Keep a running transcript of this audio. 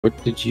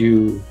What did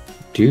you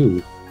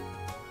do?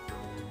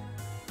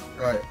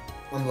 Alright,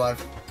 I'm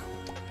live.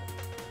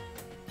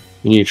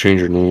 You need to change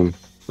your name.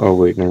 Oh,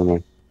 wait, never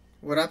mind.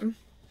 What happened?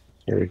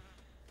 Sorry.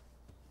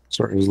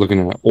 Sorry, I was looking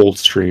at an old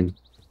stream.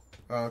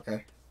 Oh,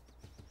 okay.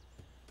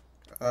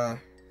 How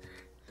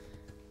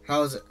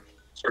is it?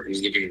 Sorry, I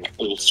was looking at an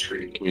old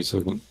stream. Give me a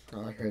second.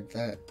 Oh, I heard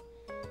that.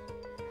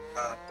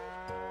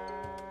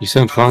 You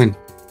sound fine.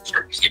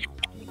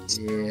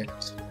 Yeah.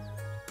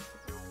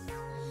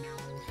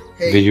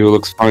 Hey, Video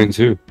looks fine,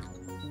 too.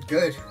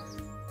 good.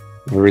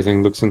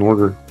 Everything looks in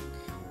order.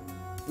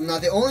 Now,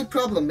 the only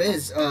problem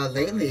is,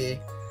 lately,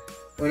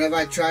 whenever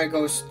I try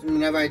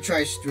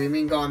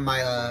streaming on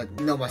my,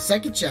 my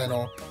second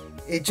channel,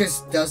 it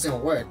just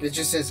doesn't work. It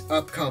just says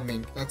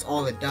upcoming. That's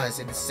all it does.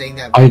 And it's saying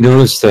that... I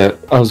noticed that.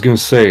 I was gonna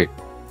say,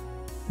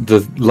 the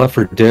Left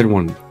 4 Dead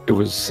one, it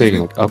was saying,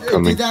 like,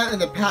 upcoming. I did that in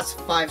the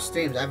past 5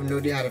 streams. I have no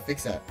idea how to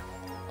fix that.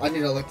 I need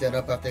to look that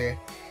up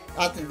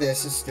after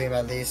this stream,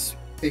 at least.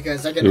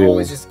 Because I can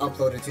always just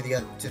upload it to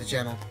the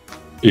channel.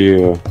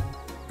 Yeah.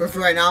 But for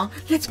right now,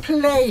 let's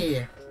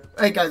play!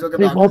 Hey guys,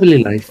 welcome back.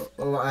 Wobbly life.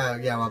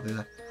 Yeah, Wobbly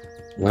life.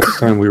 Last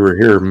time we were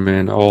here,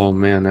 man. Oh,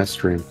 man, that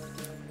stream.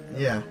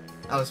 Yeah,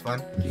 that was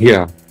fun.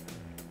 Yeah.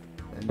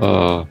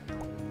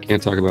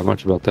 Can't talk about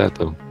much about that,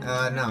 though.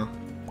 No.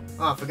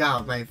 Oh, I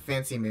forgot what my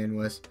fancy man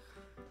was.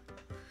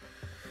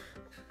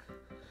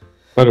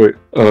 By the way,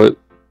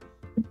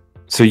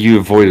 so you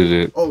avoided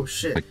it. Oh,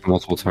 shit. Like,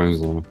 multiple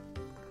times now.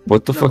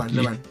 What the fuck?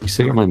 You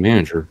say you're my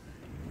manager.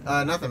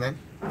 Nothing, man.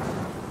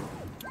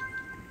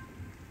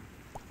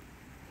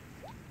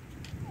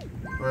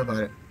 Don't worry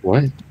about it.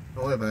 What?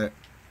 Don't worry about it.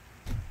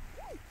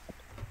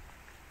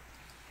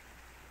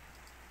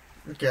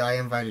 Okay, I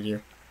invited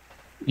you.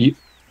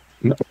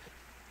 No.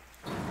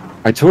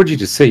 I told you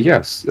to say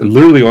yes.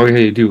 Literally, all you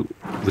had to do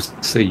was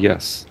say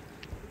yes.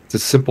 It's a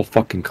simple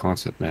fucking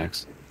concept,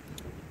 Max.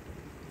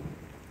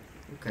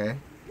 Okay.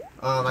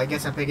 I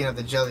guess I'm picking up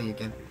the jelly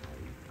again.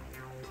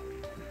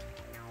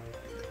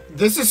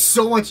 This is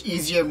so much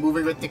easier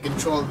moving with the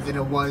controller than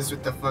it was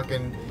with the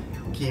fucking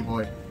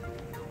keyboard.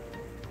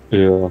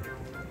 Yeah.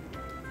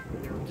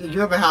 You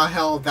remember how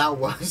hell that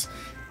was?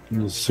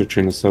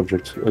 Switching the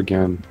subject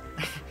again.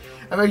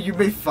 I mean, you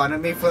made fun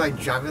of me for like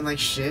driving like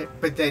shit,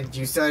 but then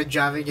you started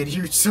driving and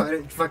you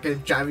started fucking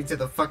driving to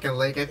the fucking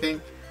lake, I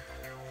think.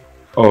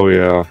 Oh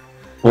yeah.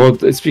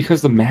 Well, it's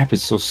because the map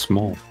is so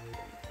small.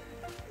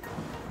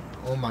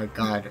 Oh my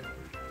god.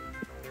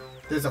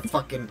 There's a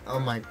fucking... Oh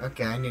my...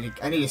 Okay, I need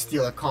to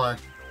steal a car.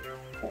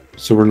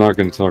 So we're not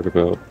going to talk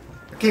about...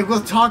 Okay,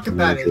 we'll talk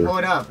about it.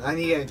 Hold up. I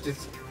need to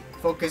just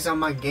focus on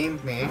my game,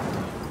 man.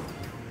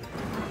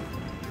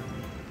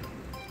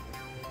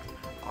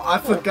 Oh, I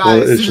forgot.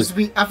 Well,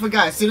 I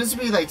forgot. As soon as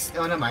we like...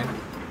 Oh, never mind.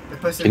 The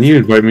person... Can you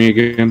invite me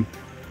again?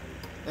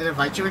 And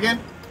invite you again?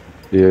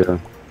 Yeah.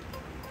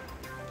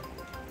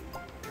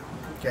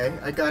 Okay,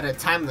 I got a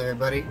time limit,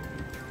 buddy.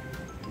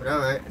 But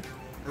alright.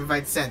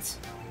 Invite sent.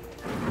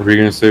 What were you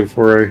gonna say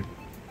before I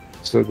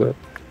said that?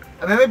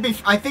 I remember,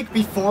 I think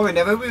before,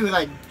 whenever we would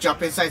like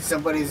jump inside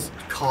somebody's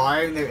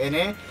car and they're in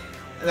it,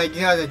 like, you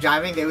know, they're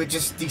driving, they would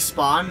just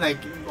despawn, like,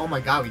 oh my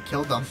god, we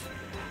killed them.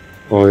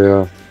 Oh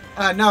yeah.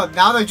 No,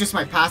 now they're just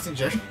my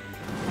passenger.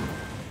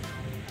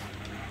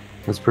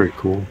 That's pretty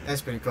cool.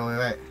 That's pretty cool,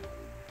 right?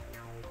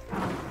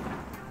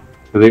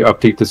 Did they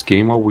update this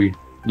game while we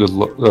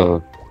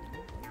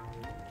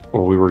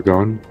were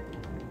gone?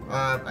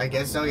 I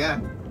guess so,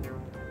 yeah.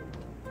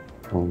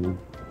 Oh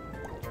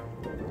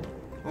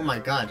my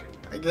god.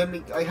 How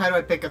do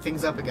I pick up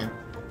things up again?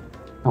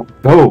 Oh,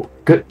 no!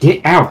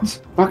 Get out!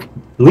 Fuck!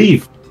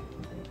 Leave!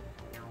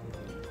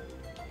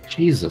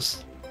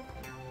 Jesus.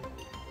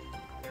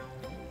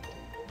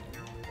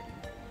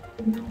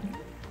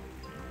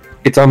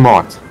 It's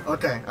unlocked.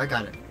 Okay, I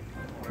got it.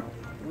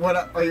 What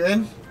up? Are you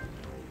in?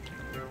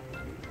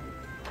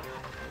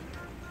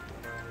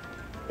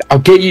 I'll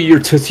get you your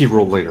Tootsie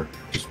Roll later.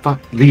 Just fuck,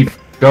 leave.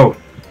 Go.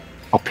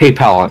 I'll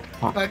PayPal it.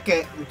 Oh.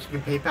 Okay, you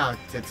can PayPal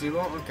Tootsie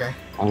Roll? Okay.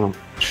 I don't...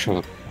 Shut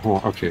up.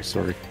 Oh, okay,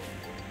 sorry.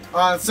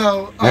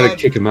 So... I had to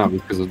kick him out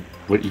because of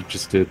what you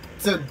just did.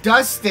 So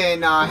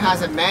Dustin,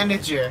 has a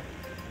manager.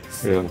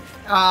 Yeah.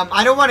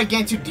 I don't want to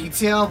get into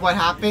detail of what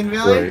happened,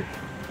 really. Right.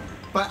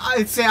 But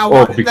I'd say I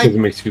want... Oh, because it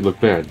makes you look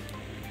bad.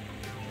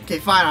 Okay,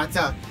 fine, I'll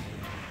tell.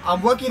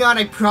 I'm working on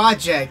a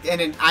project, and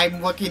then I'm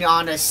working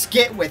on a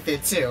skit with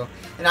it, too.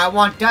 And I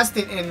want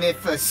Dustin in it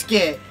for a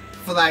skit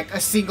for, like, a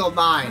single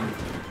line.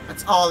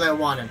 That's all I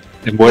wanted.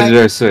 And what did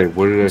I say?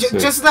 What did I say?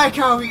 Just like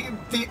how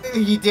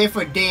he did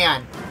for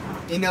Dan.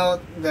 You know,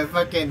 the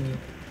fucking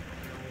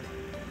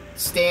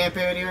stand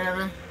parody or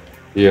whatever?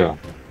 Yeah,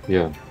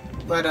 yeah.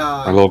 But,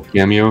 I love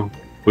Cameo,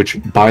 which,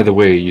 by the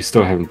way, you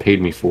still haven't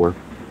paid me for.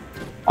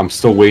 I'm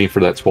still waiting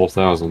for that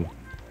 12,000.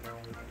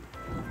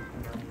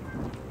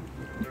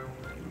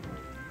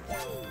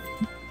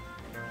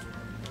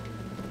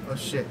 Oh,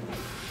 shit.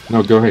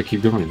 No, go ahead,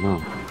 keep going. No.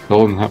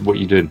 Tell them what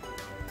you did.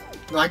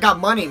 No, I got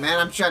money, man.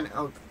 I'm trying to...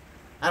 Oh,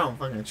 I don't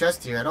fucking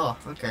trust you at all.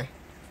 Okay.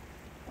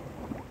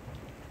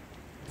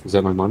 Is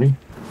that my money?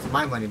 It's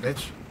my money,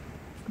 bitch.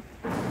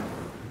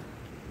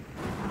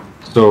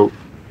 So,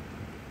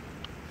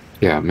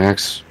 yeah,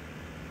 Max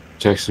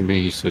texted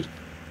me. He said,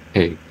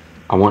 "Hey,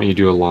 I want you to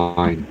do a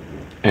line,"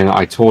 and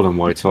I told him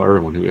what I tell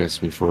everyone who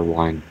asks me for a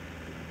line.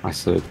 I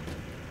said,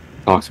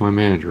 "Talk to my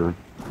manager.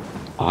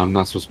 I'm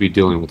not supposed to be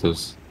dealing with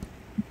this.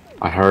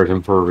 I hired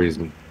him for a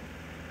reason."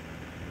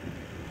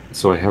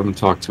 So I have him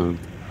talk to him,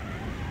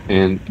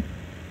 and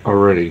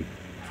already,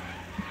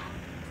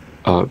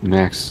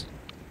 Max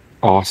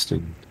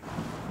Austin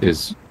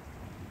is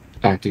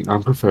acting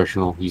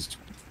unprofessional. He's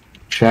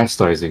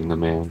chastising the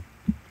man,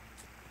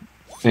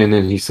 and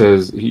then he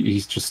says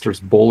he just starts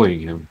bullying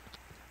him.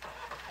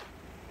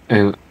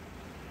 And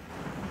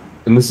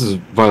this is,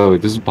 by the way,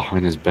 this is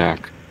behind his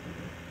back,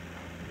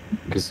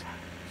 because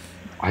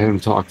I had him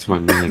talk to my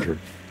manager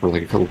for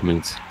like a couple of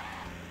minutes,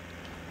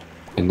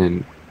 and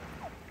then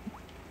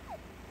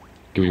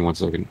give me 1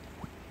 second.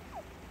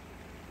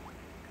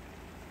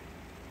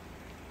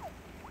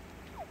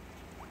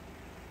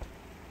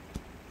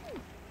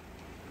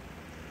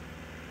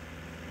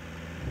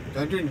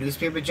 Don't do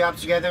newspaper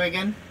jobs together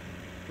again?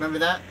 Remember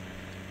that?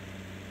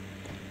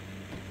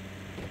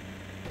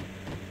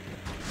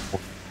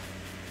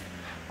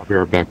 I'll be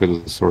right back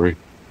with the story.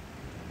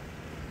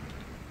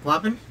 What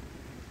happened?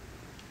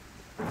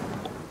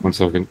 1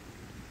 second.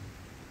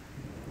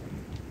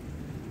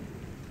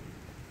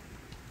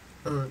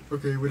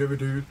 Okay, whatever,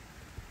 dude.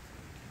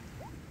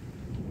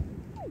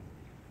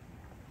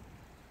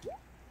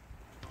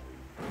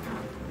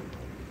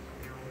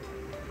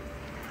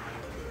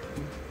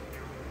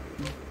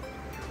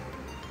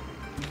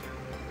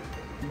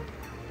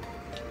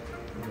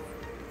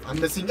 I'm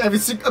missing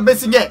everything. I'm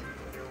missing it.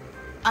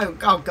 Oh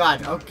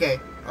god. Okay.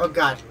 Oh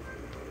god.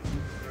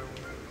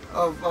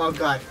 Oh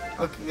god.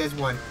 Okay, there's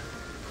one.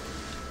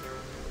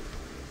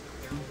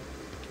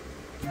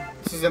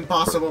 This is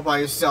impossible by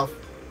yourself.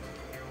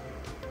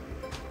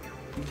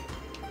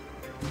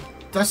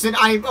 Dustin,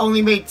 I've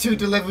only made 2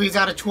 deliveries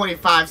out of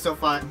 25 so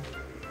far.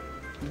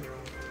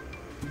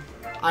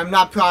 I'm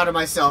not proud of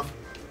myself.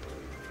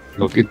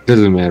 Look, it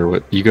doesn't matter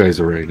what you guys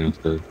already know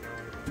the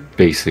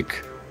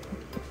basic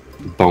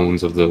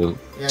bones of the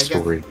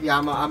story. Yeah,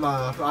 I'm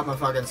a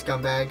fucking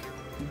scumbag.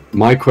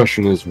 My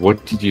question is,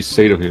 what did you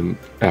say to him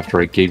after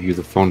I gave you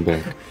the phone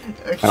back?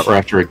 Or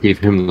after I gave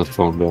him the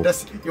phone back?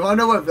 You wanna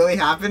know what really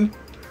happened?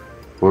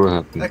 What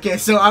happened? Okay,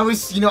 so I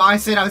was, I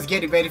said I was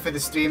getting ready for the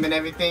stream and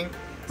everything.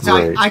 So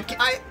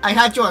right. I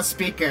had you on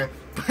speaker,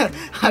 but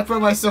I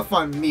put myself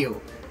on mute.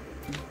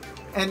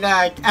 And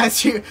I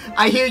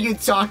hear you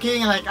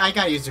talking, like, I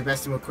gotta use the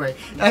restroom real quick.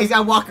 And I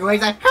walk away,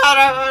 he's like,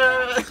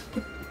 I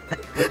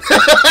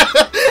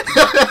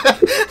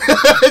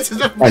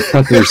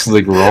thought there was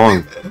something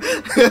wrong.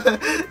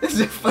 This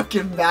is a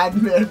fucking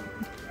madman.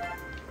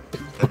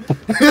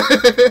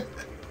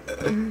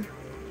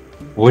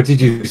 What did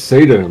you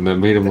say to him that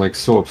made him like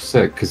so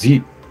upset? Cause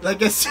he,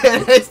 like I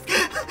said,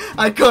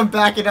 I come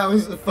back and I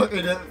was the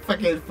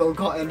fucking phone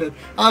call ended.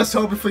 I was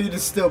hoping for you to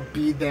still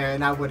be there,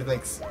 and I would have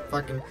like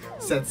fucking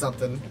said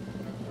something.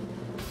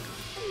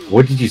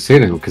 What did you say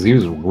to him? Cause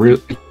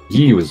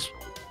he was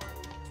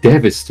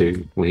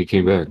devastated when he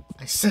came back.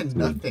 I said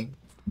nothing.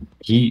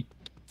 He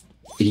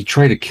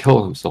tried to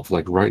kill himself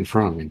like right in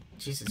front of me.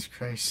 Jesus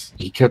Christ.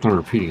 He kept on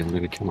repeating, "I'm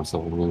gonna kill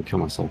myself. I'm gonna kill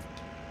myself."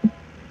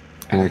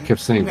 And I kept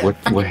saying,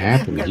 "What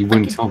happened?" He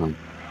wouldn't tell me.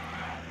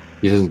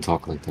 He doesn't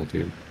talk like that,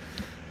 dude.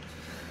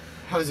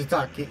 How does he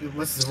talk?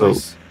 What's his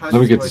voice? Let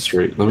me get this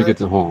straight. Let me get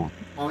the hold on.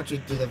 I want you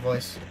to do the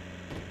voice.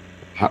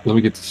 Let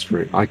me get this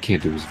straight. I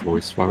can't do his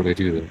voice. Why would I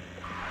do that?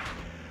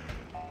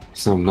 I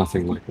sound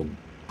nothing like him.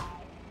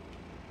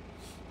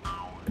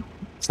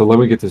 So let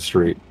me get this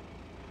straight.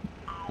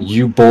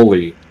 You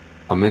bully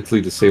a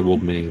mentally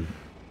disabled man.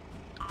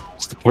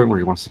 It's the point where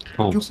he wants to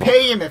kill himself. You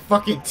pay him at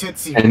fucking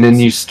Tootsie. And then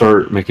you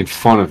start making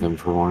fun of him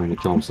for wanting to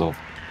kill himself.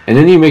 And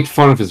then you make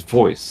fun of his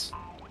voice.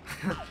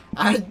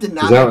 I did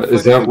not.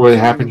 Is that what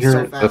happened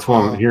here? That's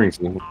what I'm hearing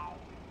tonight.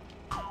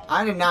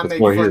 I did not make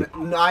fun.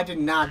 No, I did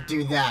not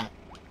do that.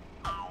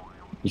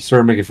 You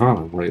started making fun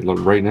of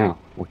him right now.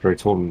 After I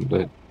told him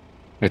that.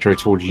 After I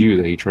told you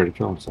that he tried to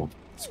kill himself.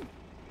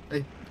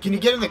 Like, can you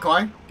get in the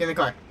car? Get in the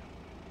car.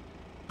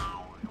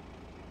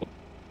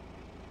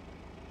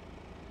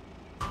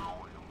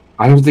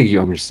 I don't think you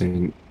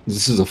understand.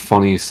 This is a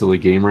funny, silly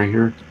game right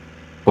here,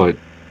 but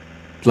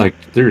like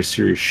there's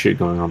serious shit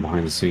going on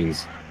behind the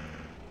scenes.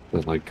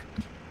 That like.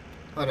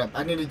 Hold up!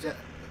 I need to.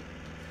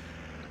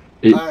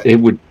 It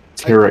would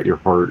tear at your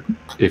heart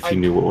if you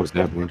knew what was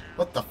happening.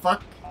 What the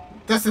fuck?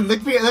 Dustin,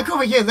 look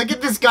over here! Look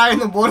at this guy on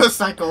the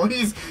motorcycle.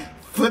 He's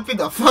flipping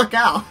the fuck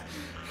out.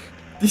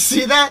 Do you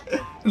see that?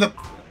 Look.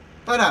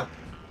 Hold up!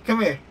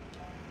 Come here.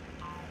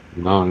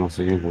 No, I don't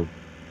see anything.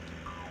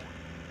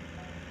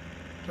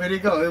 Where'd he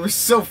go? It was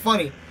so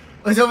funny.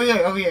 Oh, it's over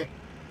here, over here.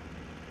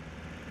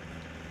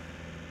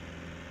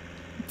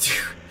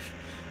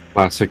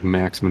 Classic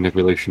Max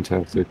manipulation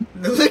tactic.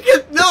 Look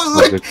at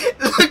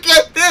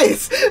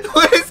this!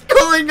 What is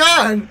going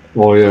on?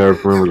 Oh yeah, I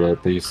remember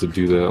that. They used to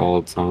do that all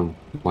the time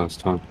last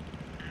time.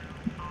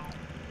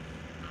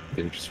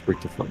 They just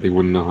freaked the fuck. They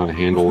wouldn't know how to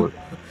handle it.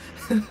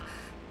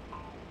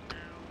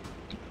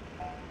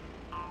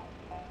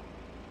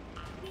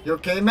 You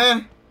okay,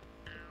 man?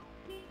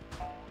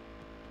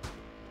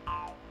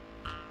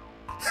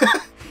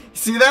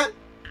 See that?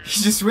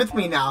 He's just with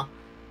me now.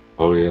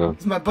 Oh yeah.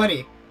 He's my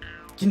buddy.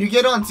 Can you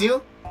get on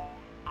too?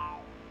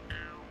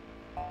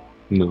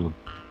 No.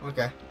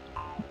 Okay.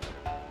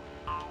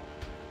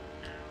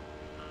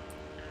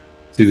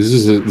 See, this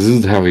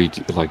is how he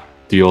like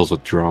deals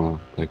with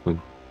drama. Like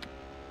when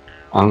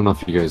I don't know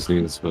if you guys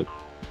knew this, but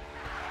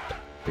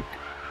like,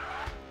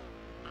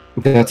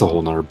 that's a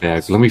whole nother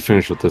bag. Let me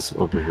finish with this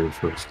over here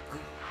first.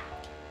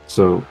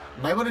 So.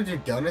 Am I able to do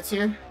donuts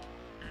here?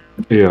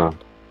 Yeah.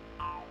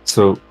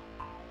 So.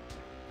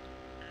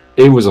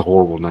 It was a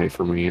horrible night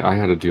for me. I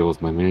had to deal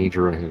with my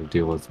manager. I had to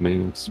deal with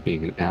Max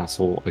being an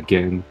asshole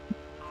again.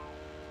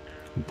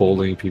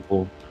 Bullying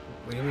people.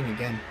 What do you mean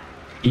again?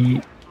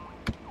 He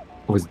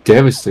was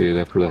devastated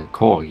after that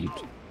call.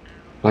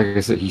 Like I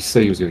said, he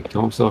said he was going to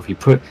kill himself. He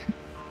got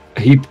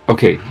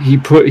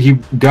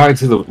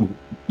into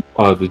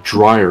the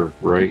dryer,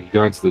 right? He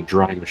got into the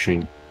drying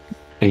machine,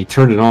 and he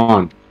turned it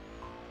on,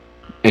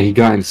 and he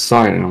got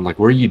inside, and I'm like,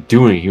 "What are you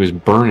doing?" He was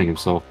burning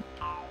himself.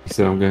 He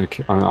said,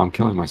 I'm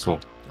killing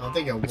myself." I don't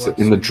think it works. I said,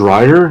 "In the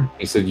dryer?"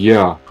 He said,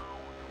 "Yeah."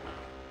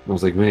 I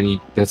was like, "Man,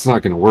 that's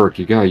not going to work.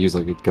 You gotta use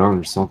like a gun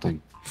or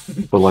something."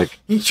 But like,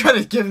 you trying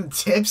to give him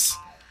tips?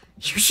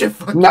 You should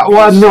fucking. No,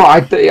 well, no.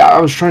 I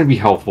was trying to be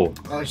helpful.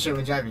 Oh shit,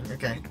 we're driving.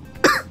 Okay.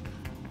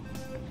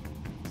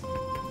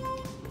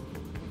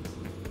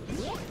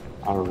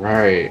 All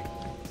right.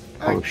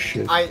 Oh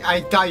shit.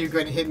 I thought you were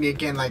going to hit me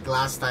again like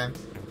last time.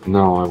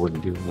 No, I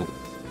wouldn't do that.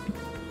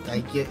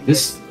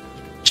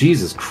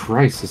 Jesus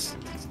Christ, this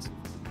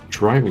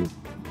driving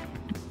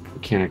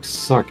mechanics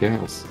suck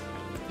ass.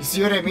 You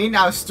see what I mean?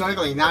 I was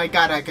struggling. Now I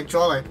got a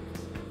controller.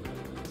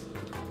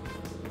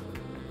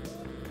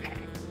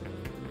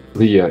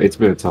 But yeah, it's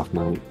been a tough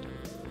night.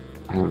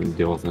 I haven't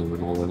dealt with them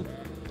and all that.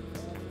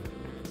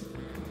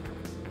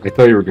 I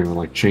thought you were gonna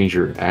like change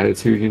your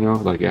attitude, you know,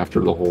 like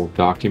after the whole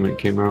document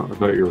came out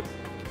about your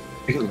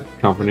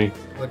company.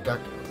 What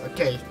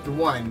okay,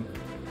 one,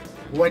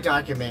 what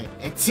document,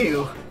 and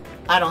two,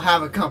 I don't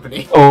have a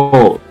company.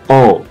 Oh,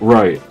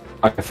 right.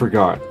 I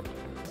forgot.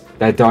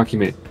 That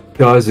document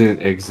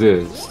doesn't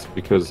exist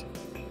because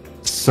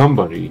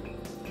somebody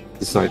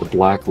decided to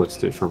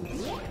blacklist it from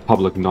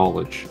public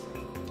knowledge.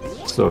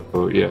 So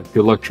yeah,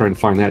 good luck trying to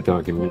find that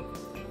document.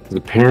 Because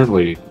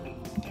apparently,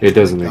 it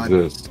doesn't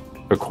exist,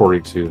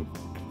 according to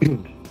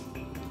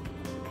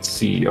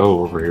CEO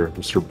over here,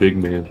 Mr. Big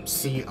Man.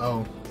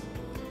 CEO.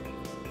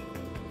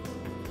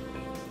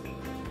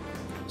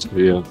 So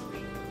yeah,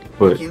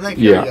 but you like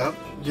yeah, up?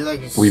 You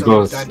like we so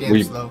both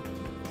goddamn slow.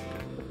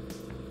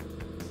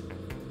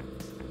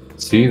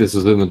 See, this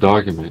is in the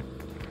document.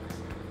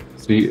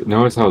 See,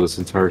 notice how this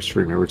entire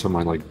stream, every time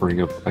I like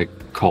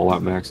call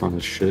out Max on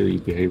his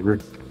shitty behavior,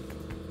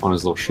 on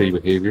his little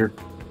shitty behavior.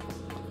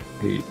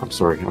 Hey, I'm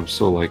sorry,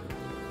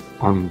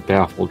 I'm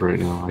baffled right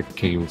now. I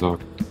can't even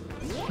talk.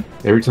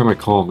 Every time I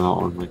call him out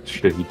on like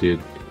shit he did,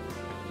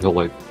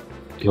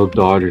 he'll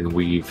dodge and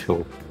weave.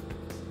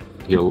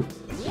 He'll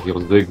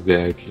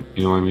zigzag.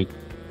 You know what I mean?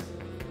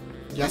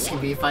 You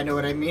asking me if I know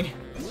what I mean?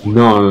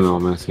 No.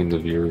 I'm asking the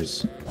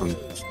viewers.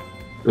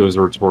 It was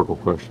a rhetorical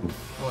question.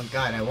 Oh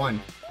god, I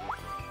won.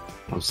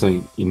 I'm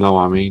saying, you know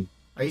what I mean?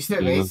 Are you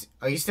still racing?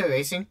 Are you still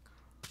racing?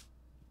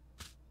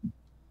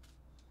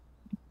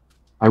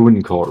 I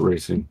wouldn't call it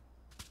racing.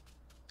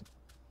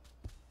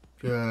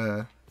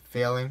 You're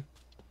failing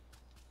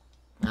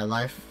at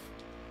life.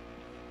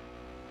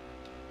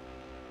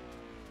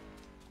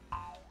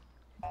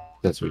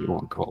 That's what you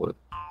want to call it.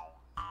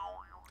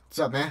 What's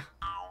up, man?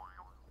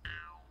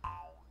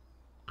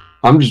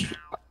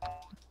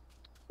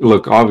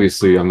 Look,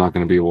 obviously, I'm not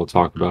going to be able to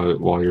talk about it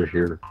while you're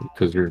here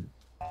because you're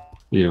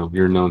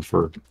known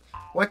for.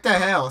 What the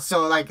hell?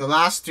 So, like, the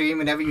last stream,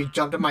 whenever you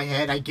jumped in my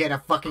head, I get a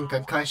fucking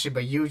concussion,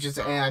 but you just,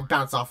 I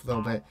bounce off a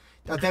little bit.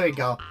 Oh, there we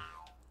go.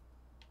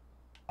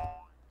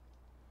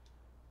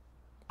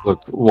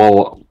 Look,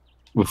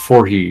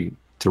 before he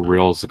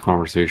derails the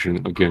conversation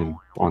again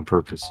on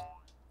purpose,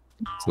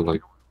 to,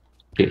 like,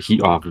 get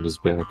heat off of his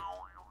back,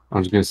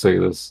 I'm just going to say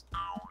this.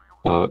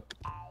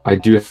 I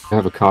do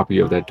have a copy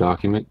of that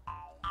document,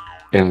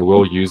 and I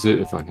will use it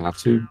if I have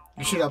to.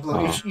 You should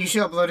upload you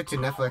should upload it to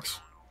Netflix.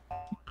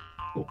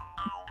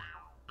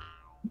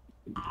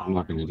 I'm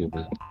not going to do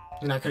that.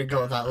 You're not going to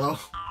go that low.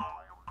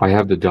 I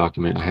have the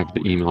document, I have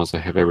the emails, I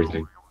have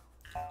everything.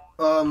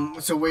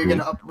 So we're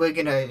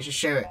gonna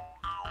share it.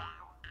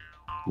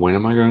 When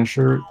am I going to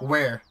share it?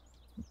 Where?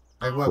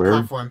 Like what Where?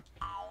 platform?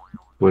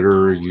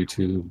 Twitter,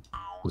 YouTube,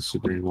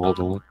 Instagram, all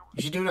that.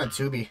 You should do it on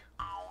Tubi.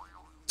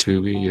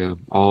 Tubi, yeah.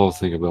 I'll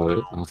think about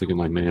it. I'll think of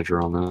my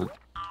manager on that.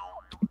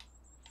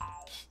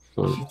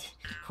 But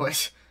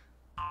What?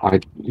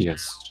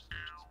 yes.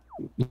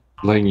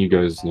 Letting you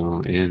guys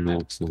know and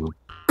Max know.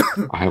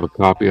 I have a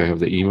copy, I have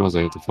the emails,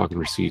 I have the fucking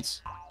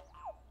receipts.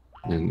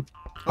 And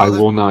I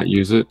will not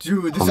use it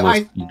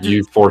unless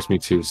you force me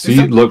to.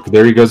 See, look,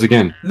 there he goes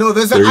again. No,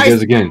 there's an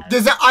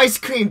ice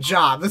cream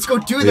job. Let's go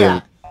do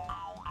that.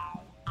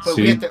 But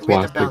see,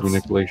 plastic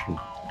manipulation.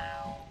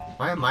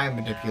 Why am I a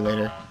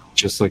manipulator?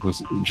 Just like,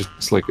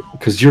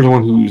 because you're the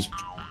one who's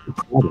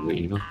proud of it,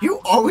 you know?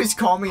 You always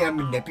call me a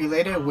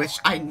manipulator, which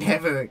I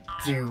never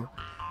do.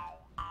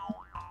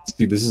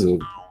 See, this is a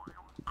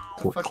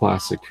Fuck.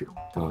 classic.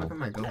 Where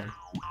am I going?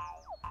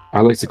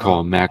 I like to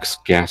call him Max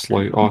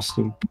Gaslight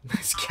Austin.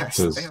 It's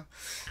Gaslight.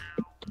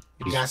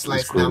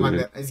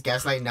 Is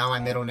Gaslight now my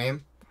middle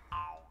name?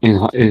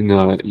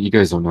 You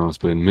guys don't know this,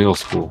 but in middle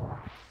school.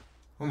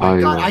 Oh my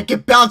god, I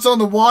can bounce on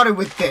the water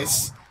with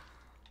this!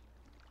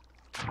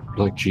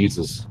 Like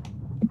Jesus.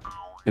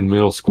 In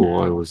middle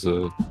school,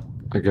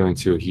 I got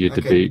into a heated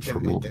debate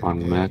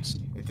on Max.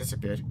 It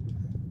disappeared.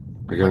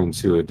 I got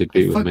into a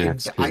debate with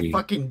Max. I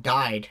fucking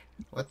died.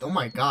 What? Oh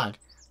my god.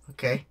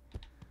 Okay.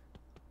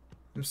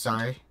 I'm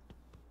sorry.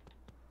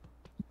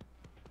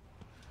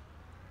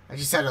 I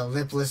just had a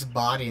lipless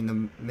body in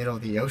the middle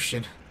of the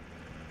ocean.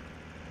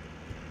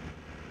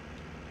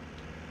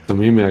 So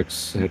me and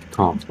Max had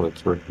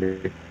conflicts right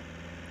here.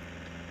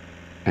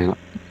 And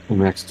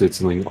Max did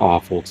something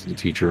awful to the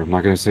teacher. I'm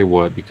not going to say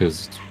what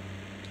because it's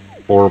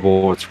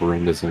horrible, it's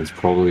horrendous, and it's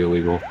probably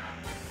illegal.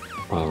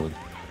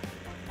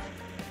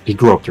 He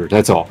groped her.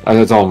 That's all.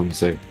 That's all I'm going to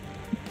say.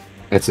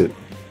 That's it.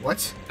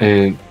 What?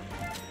 And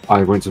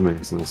I went to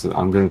Max and I said,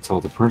 I'm going to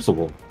tell the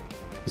principal.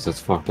 Because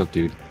that's fucked up,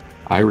 dude.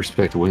 I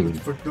respect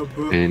women.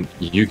 And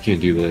you can't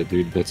do that,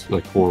 dude. That's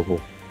like horrible.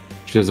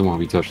 She doesn't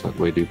want to be touched that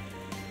way, dude.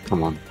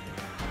 Come on.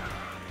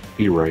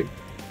 Be right.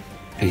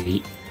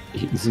 And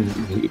this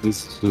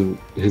is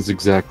his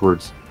exact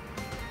words.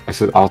 I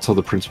said, I'll tell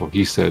the principal.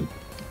 He said,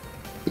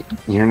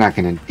 you're not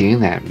going to do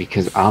that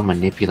because I'll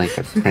manipulate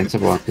the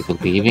principal into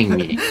believing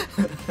me.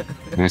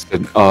 And I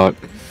said,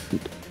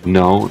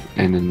 no.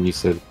 And then you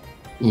said,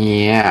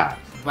 yeah.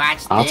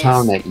 I'll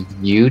tell him that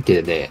you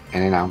did it,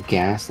 and then I'll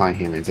gaslight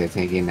him into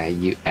thinking that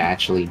you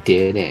actually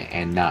did it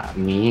and not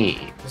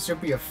me. This would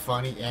be a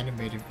funny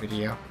animated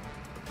video.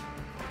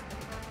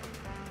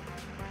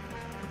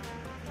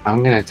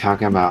 I'm gonna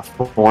talk about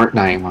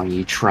Fortnite while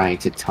you try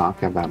to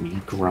talk about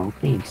me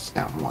groping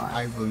someone.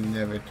 I will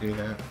never do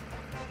that.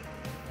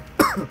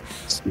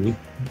 See?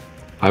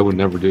 I would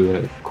never do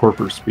that.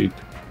 Corporate speak.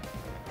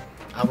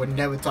 I would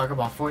never talk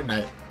about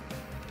Fortnite.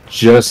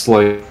 Just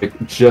like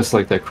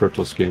that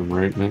crypto scam,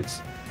 right,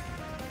 Max?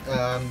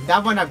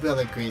 That one I will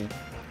agree.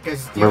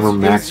 Because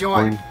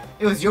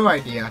it was your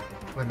idea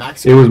when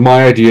Max. It was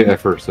my idea at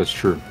first. That's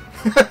true.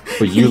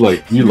 But you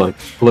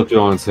flipped it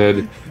on its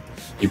head.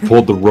 You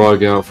pulled the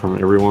rug out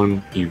from everyone.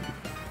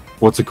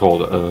 What's it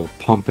called?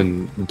 Pump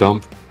and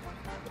dump.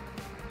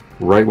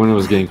 Right when it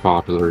was getting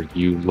popular,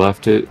 you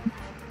left it,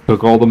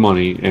 took all the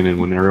money, and then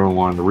when everyone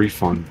wanted a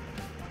refund,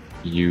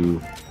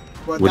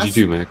 what'd you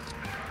do, Max?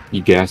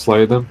 You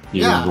gaslighted them?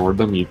 You ignored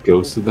them? You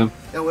ghosted them?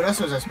 Yeah, what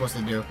else was I supposed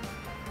to do?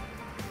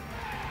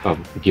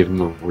 Give them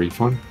a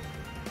refund?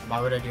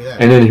 Why would I do that?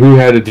 And then who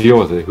had to deal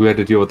with it? Who had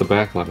to deal with the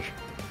backlash?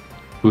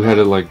 Who had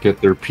to, like, get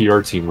their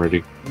PR team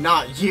ready?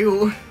 Not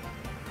you!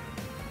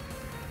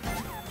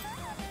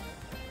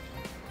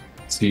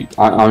 See,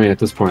 I mean, at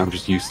this point, I'm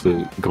just used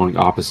to going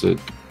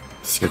opposite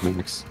of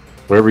Max.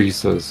 Whatever he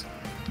says,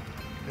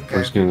 okay.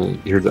 I'm just gonna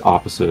hear the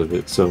opposite of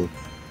it, so...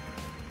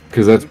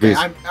 Because that's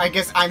basically... I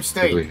guess I'm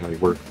straight. How you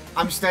work.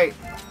 I'm straight.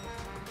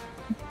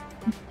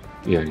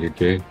 Yeah, you're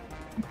gay.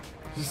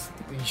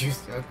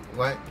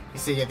 What? You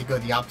said you had to go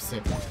the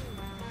opposite.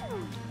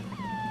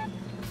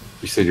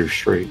 You said you're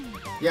straight.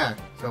 Yeah,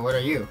 so what are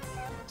you?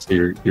 So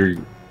you're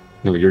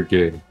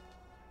gay.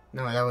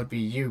 No, that would be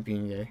you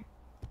being gay.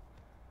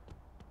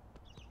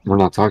 We're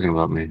not talking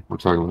about me. We're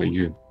talking about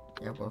you.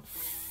 Yeah, well...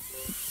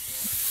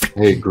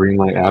 Hey,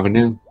 Greenlight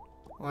Avenue?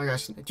 Oh my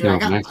gosh, dude, no, I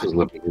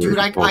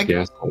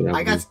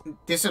got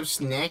there's some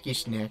snacky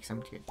snacks. I'm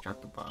gonna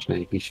drop the ball.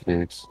 Snaky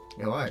snacks.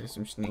 Yeah, what? There's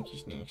some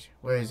snacky snacks.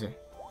 Where is it?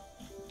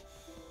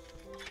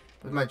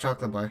 Where's my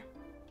chocolate bar?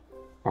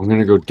 I'm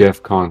gonna go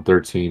DEFCON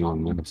 13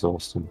 on Max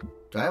Austin.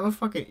 Do I have a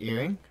fucking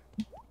earring?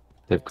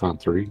 DEFCON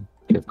 3?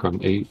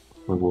 DEFCON 8?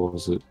 Or what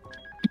was it?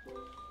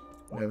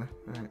 Whatever.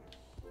 Alright.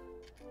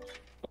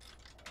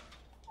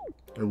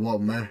 Hey,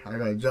 what, man? I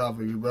got a job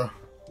for you, bro.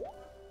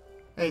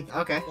 Hey,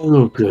 okay.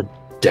 Oh, good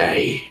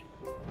day.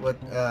 What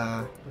do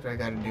I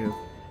gotta do?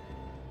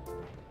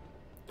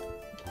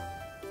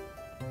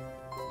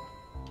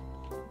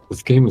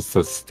 This game is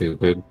so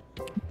stupid.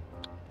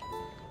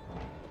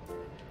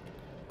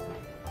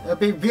 It'd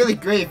be really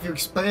great if you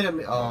explain to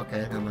me. Oh,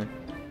 okay, never mind.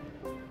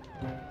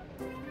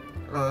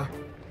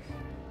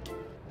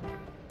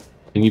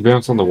 Can you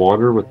bounce on the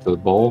water with the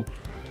ball?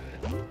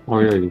 Oh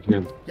yeah, you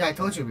can. Yeah, I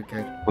told you we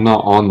could. Well,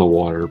 not on the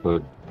water,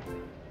 but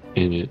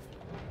in it.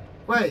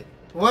 Wait,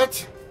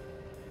 what?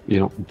 You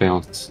don't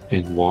bounce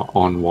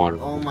on water.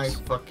 Oh my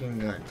fucking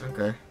god.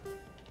 Okay.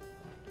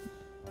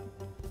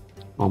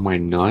 Oh my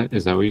nut?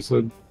 Is that what you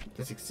said?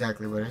 That's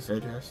exactly what I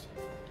said, yes.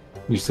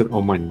 You said,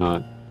 oh my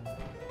nut.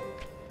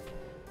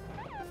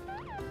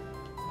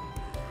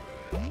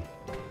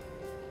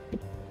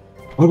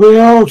 Let me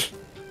out!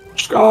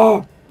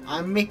 Stop!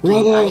 I'm making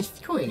Brother, ice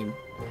cream.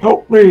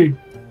 Help me!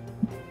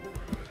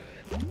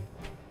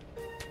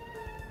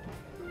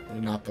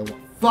 You're not the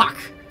one. Fuck!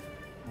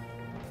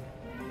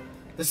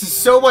 This is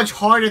so much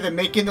harder than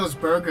making those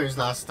burgers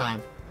last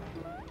time.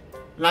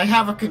 And I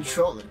have a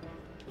controller.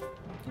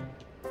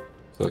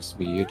 Sucks to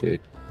be you,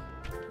 dude.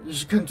 You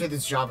should come do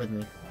this job with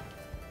me.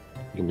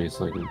 Give me a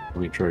second. Let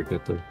me try to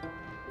get there.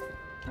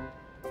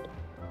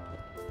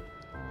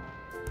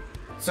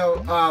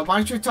 So, why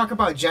don't you talk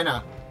about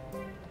Jenna?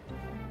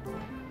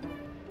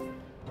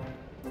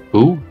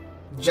 Who?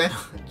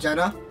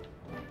 Jenna?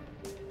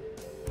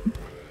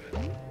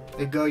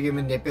 The girl you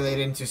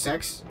manipulated into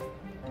sex?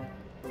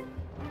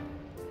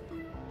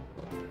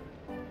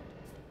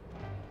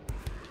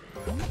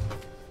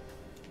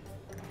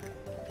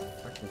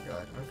 Fucking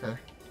god, okay.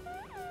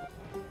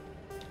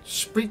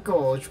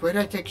 Sprinkles, where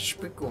did I take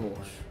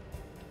sprinkles?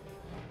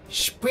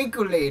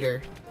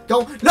 Sprinkulator.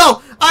 Don't,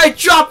 no! I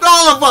dropped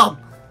all of them!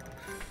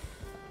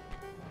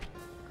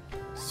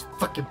 It's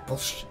fucking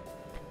bullshit.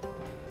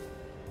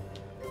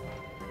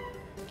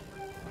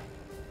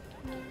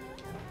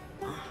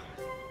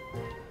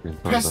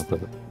 Press the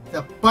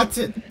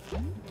button.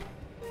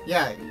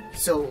 Yeah,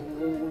 so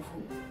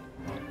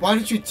why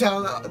don't you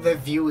tell the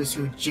viewers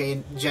who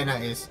Jenna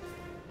is?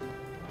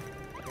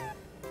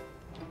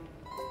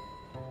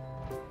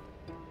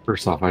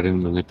 First off, I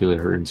didn't manipulate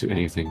her into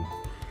anything.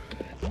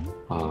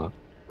 I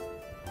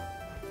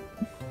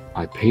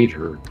paid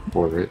her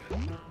for it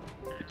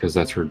because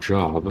that's her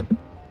job.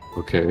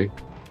 Okay.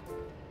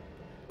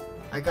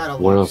 I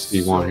gotta. What else do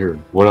you want here?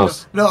 What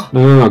else? No.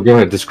 No. Go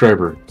ahead. Describe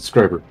her.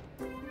 Describe her.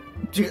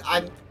 Dude,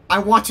 I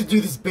want to do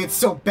this bit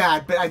so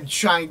bad, but I'm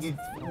trying to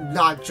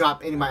not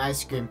drop any of my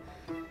ice cream.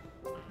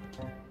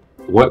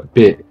 What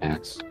bit,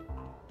 Max?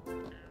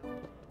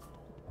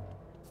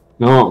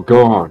 No,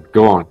 go on.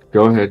 Go on.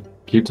 Go ahead.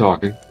 Keep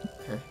talking.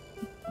 Okay.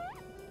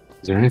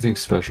 Is there anything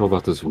special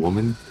about this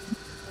woman?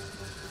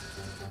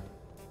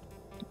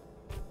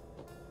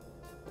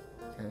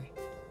 Okay.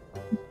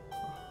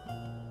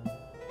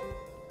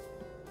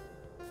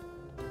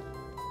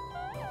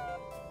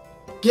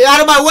 Get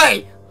out of my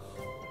way!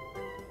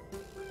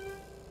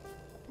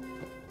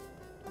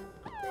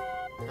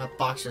 That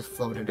box just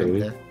floated in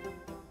there.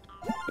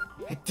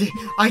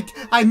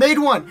 I made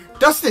one!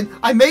 Dustin,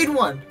 I made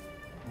one!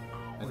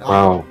 And,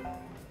 Wow.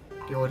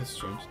 Yo, what is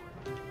strange?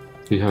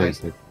 See how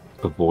he's like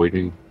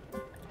avoiding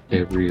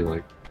every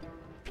like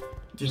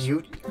Did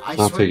you? I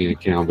not swear, taking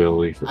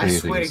accountability for I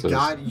anything swear he to says.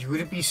 God, you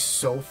would be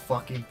so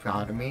fucking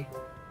proud of me.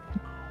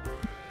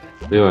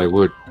 Yeah, I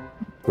would.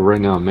 But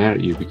right now I'm mad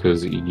at you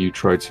because you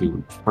tried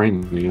to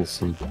frame me as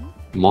some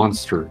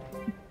monster,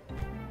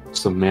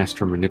 some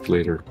master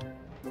manipulator.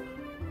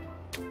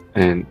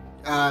 And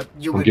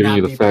You I'm would giving not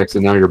you the be, facts,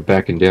 and now you're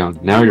backing down.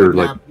 Now you you're would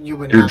like, not- you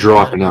would you're not be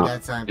dropping proud of me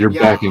out. that time. You're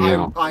Yeah, backing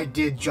out. I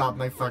did drop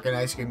my fucking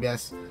ice cream.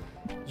 Yes,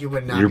 you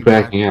would not. You're be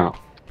proud. backing out.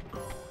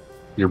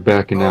 You're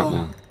backing out Oh.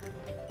 now.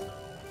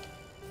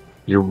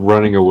 You're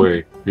running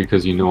away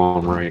because you know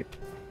I'm right.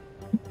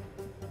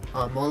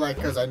 More like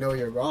because I know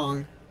you're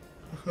wrong.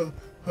 I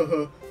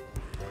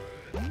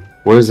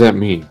What does that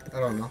mean?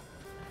 don't know.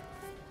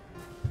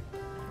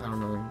 I don't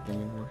know anything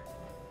anymore.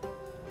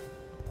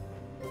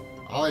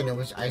 All I know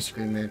is ice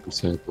cream, man.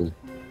 Exactly.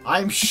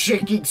 I'm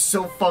shaking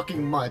so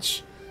fucking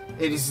much.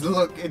 It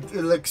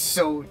looks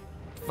so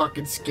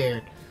fucking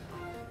scared.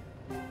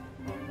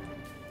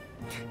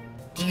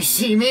 Do you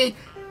see me?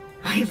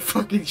 I'm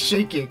fucking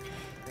shaking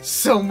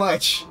so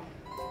much.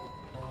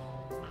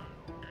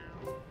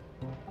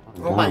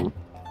 Oh my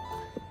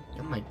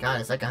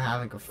god, it's like I'm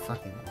having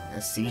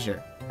a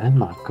seizure. Oh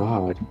my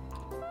god.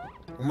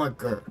 Oh my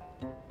god.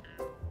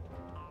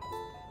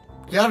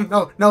 Yeah,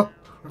 no.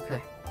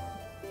 Okay.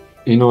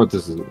 You know what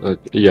this is?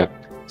 Yeah.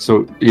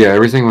 So, yeah,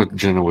 everything with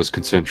Jenna was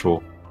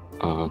consensual.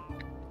 I'm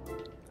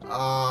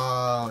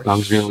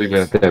just gonna leave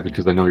it at that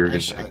because I know you're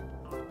gonna.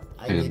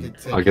 And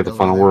I'll get the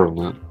final word on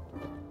that.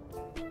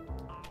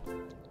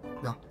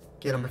 No,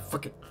 get on my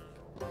fucking.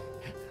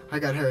 I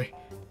gotta hurry.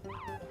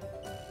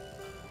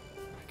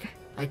 Okay,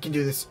 I can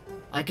do this.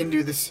 I can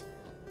do this.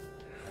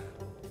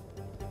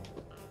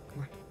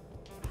 Come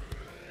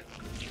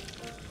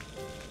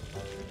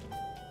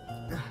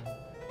on.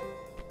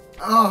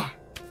 Oh,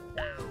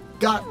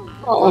 got.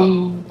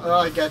 Oh. Oh,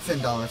 I got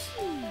 $10.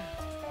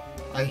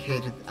 I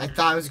hated. I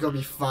thought it was gonna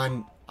be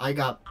fun. I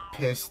got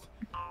pissed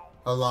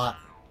a lot.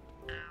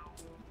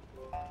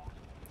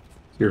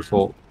 Your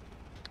fault.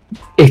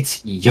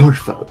 It's your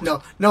fault.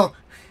 No.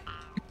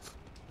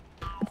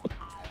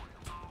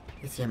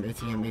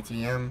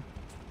 ATM.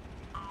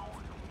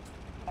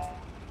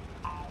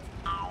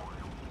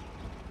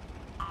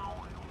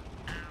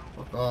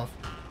 Fuck off.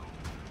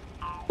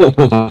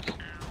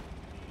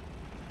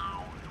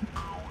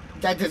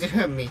 That doesn't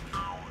hurt me.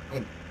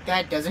 And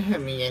that doesn't hurt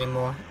me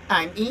anymore.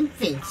 I'm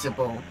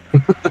invincible.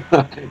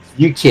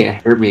 You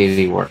can't hurt me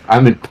anymore.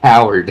 I'm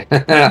empowered.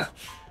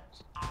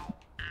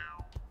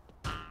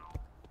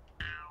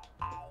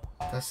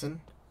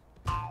 Listen.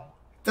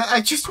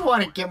 I just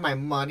want to get my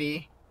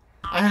money.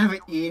 I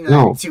haven't eaten in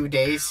No. like 2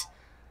 days.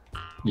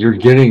 You're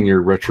getting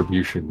your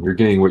retribution. You're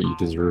getting what you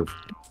deserve.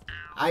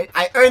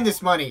 I earned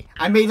this money.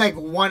 I made like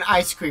one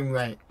ice cream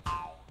right.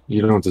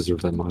 You don't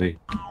deserve that money.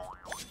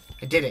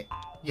 I did it.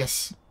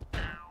 Yes.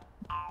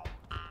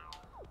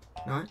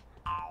 Not?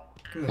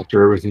 Come here.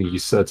 After everything you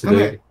said Come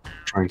today, here.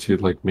 trying to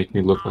like make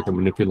me look like a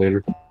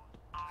manipulator.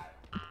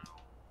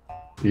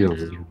 You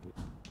know,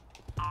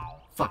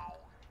 Fuck.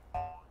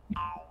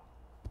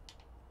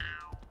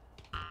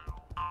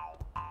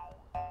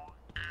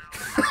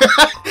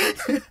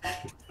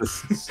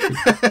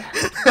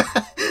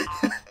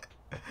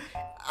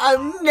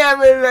 I'm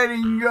never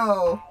letting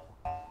go.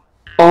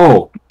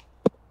 Oh,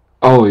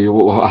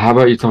 well, how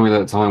about you tell me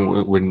that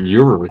time when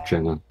you were with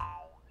Jenna?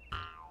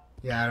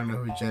 Yeah, I don't know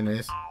who Jenna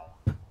is.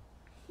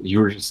 You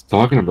were just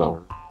talking about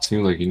her. It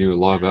seemed like you knew a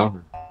lot about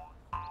her.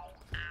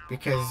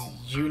 Because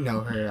you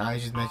know her. I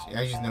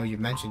just know you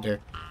mentioned her.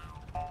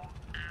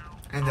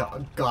 And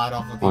the god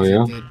awful things Oh,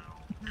 yeah? you did.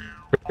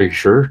 Are you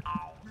sure?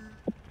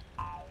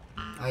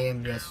 I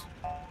am, yes.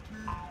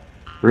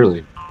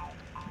 Really?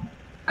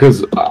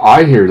 Because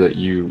I hear that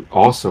you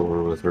also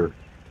were with her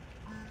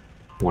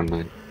one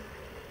night.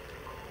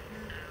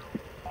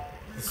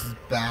 This is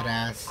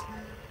badass.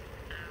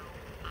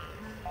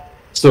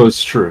 So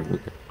it's true.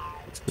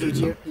 Okay.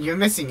 Dude, you're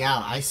missing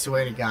out. I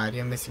swear to God,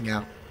 you're missing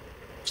out.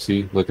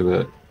 See, look at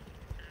that.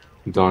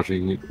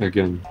 Dodging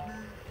again.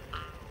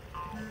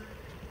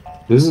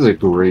 This is a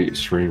great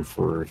stream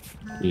for,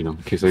 you know, in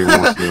case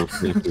anyone wants to know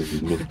if Nick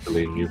is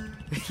manipulating you.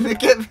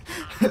 Look at me.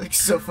 I look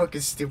so fucking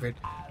stupid.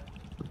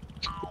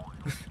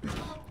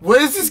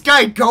 Where is this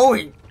guy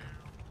going?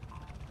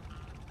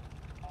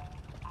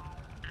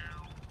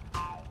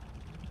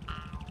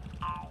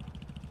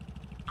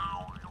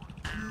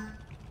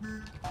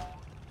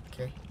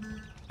 Okay.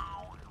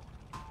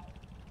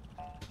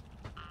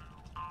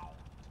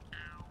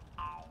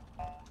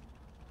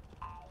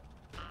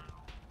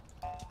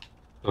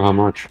 How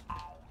much?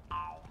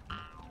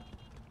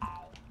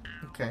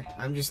 Okay,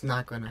 I'm just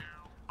not gonna.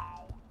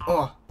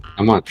 Oh,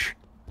 How much?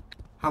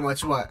 how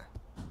much what?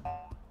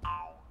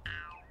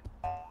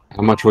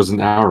 How much was an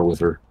hour with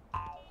her?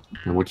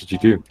 And what did you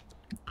do?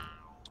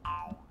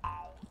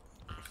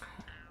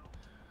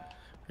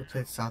 We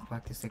played South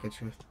Park, the Stick of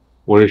Truth.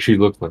 What did she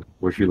look like?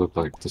 What did she look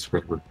like?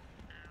 Describe her.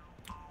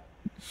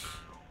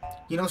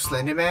 You know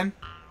Slender Man?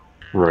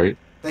 Right?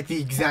 Like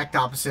the exact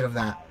opposite of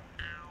that.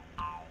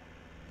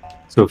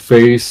 So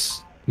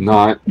face,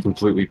 not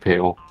completely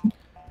pale.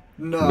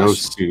 No, No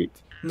suit.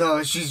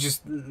 no, she's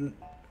just, you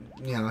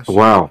know.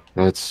 Wow,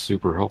 that's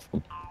super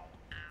helpful.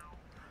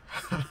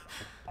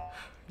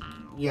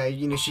 Yeah,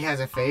 you know, she has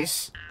a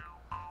face.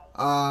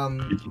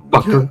 Did you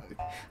fuck her?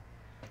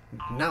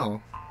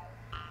 No.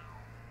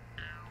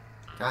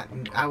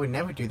 I would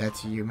never do that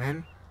to you,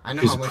 man. I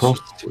know She's how a much.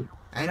 prostitute.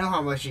 I know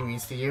how much she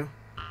means to you.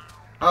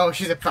 Oh,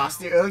 she's a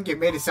prostitute. Oh, you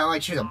made it sound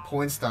like she's a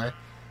porn star.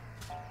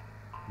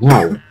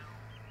 No.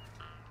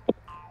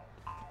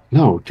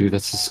 No, dude,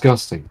 that's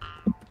disgusting.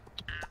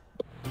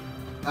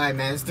 Alright,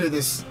 man, let's do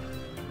this.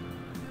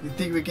 You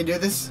think we can do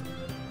this?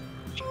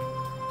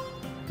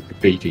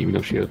 Bait, even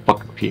though she had a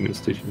fucking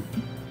penis, did she?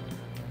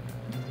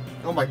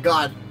 Oh my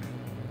god.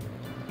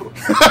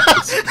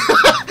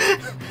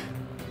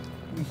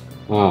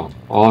 Oh,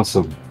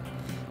 awesome.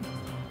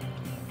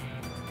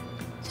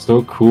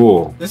 So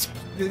cool.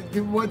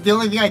 The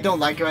only thing I don't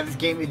like about this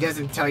game, it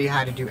doesn't tell you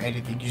how to do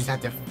anything. You just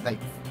have to, like,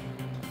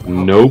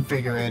 Nope.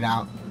 figure it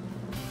out.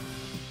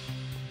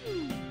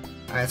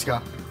 Alright, let's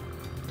go.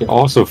 It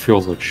also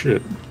feels like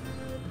shit.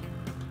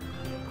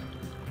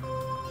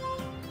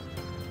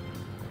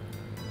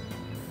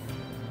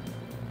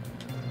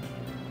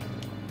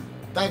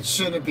 That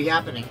shouldn't be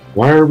happening.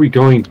 Why are we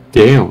going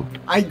down?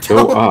 I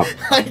Go don't. up.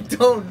 I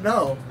don't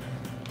know.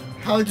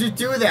 How'd you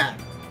do that?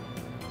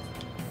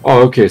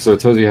 Oh, okay, so it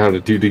tells you how to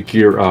do the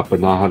gear up, but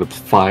not how to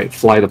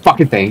fly the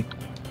fucking thing.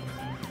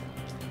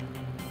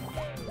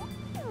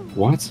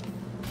 What?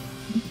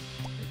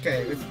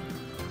 Okay.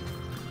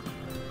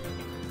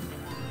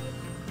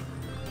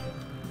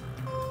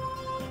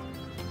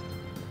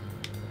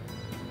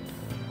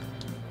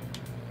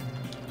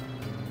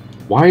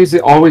 Why does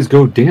it always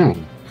go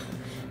down?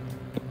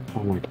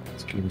 Oh my god,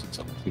 this game is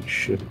complete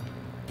shit.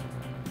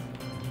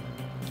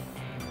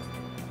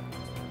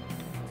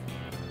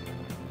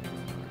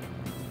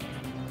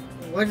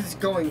 What is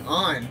going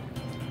on?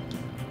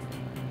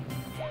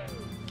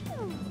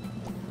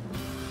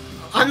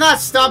 I'm not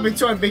stopping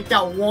till I make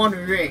that one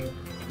ring.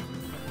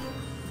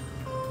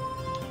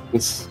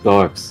 This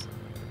sucks.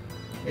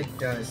 It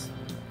does.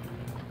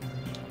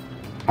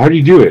 How do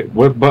you do it?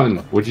 What button?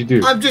 What'd you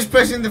do? I'm just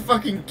pressing the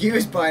fucking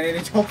gears button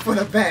and hope for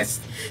the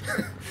best.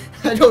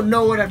 I don't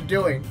know what I'm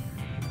doing.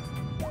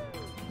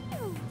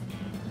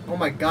 Oh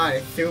my god,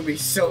 it threw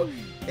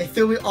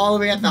me all the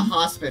way at the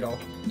hospital.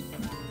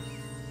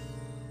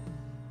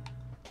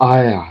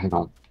 I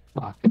don't.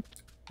 Fuck.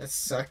 That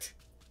sucked.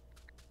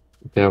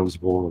 That was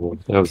horrible.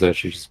 That was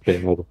actually just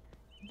bad.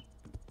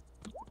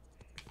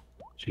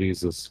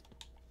 Jesus.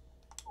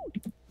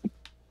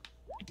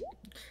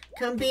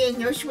 Come be a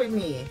nurse with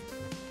me.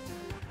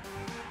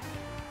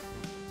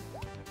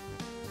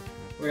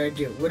 What do I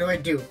do? What do I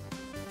do?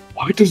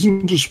 Why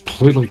doesn't it just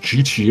play like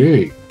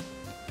GTA?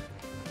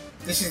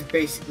 This is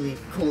basically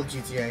cool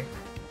GTA.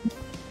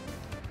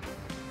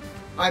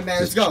 Alright man,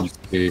 let's go.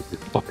 GTA is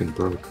fucking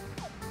broke.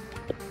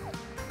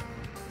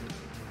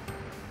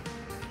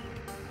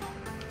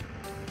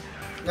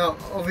 No,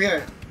 over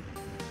here.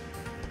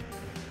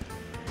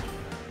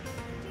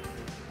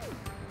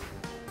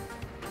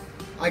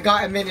 I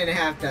got a minute and a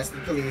half, Dustin,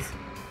 please.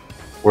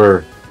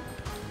 Where?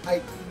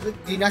 Do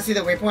you not see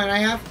the waypoint I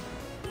have?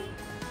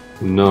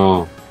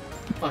 No.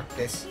 Fuck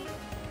this.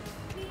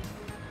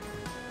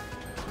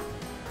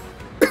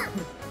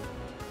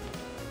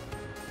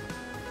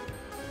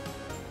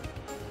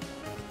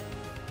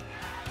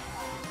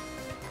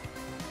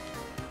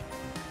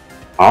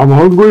 I'm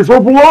hungry for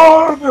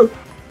blood!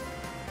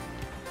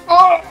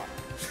 Ah!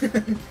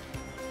 The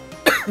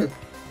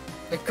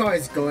car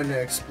is going to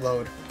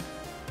explode.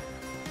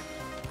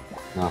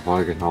 Not if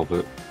I can help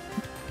it.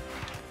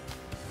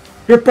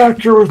 Get back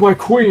here with my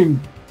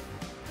queen!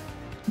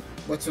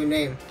 What's her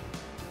name?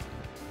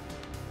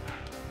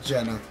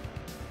 Jenna.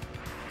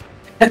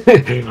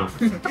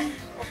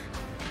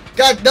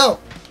 God, no!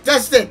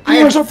 Dustin! I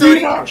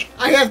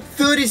have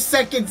 30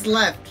 seconds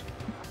left.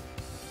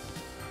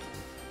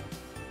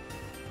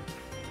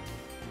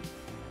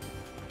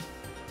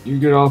 You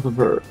get off of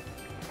her.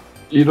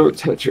 You don't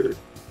touch her.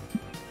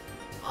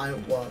 I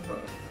want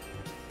her.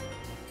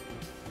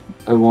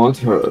 I want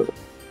her.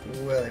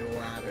 Really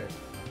want her.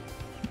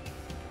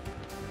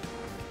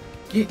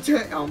 Can you do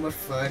an Elmer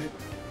Fudd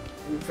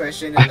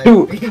impression? And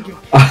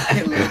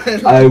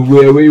I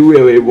really,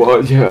 really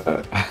want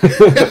her.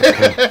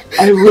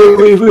 I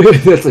really, really...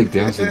 That's like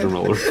Down syndrome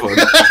Elmer Fudd.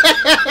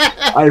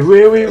 I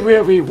really,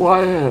 really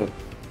want her.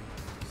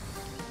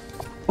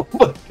 Oh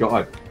my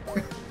god.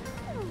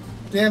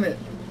 Damn it.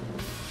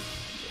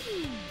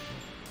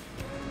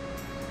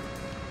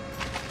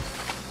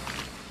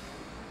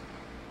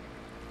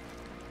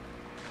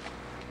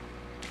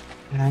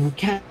 I'm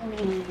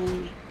coming.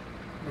 Oh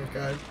my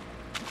god.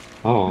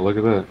 Oh, look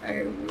at that. I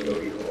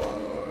really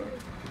want her.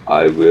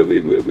 I really,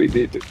 really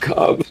need to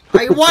come.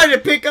 I wanted to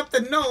pick up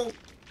the note.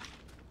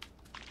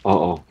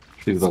 Uh-oh.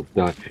 She's about to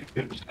die.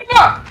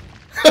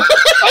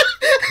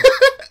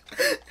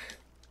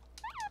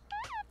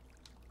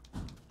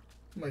 Oh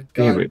my god.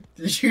 Damn it.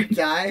 Did you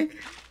die?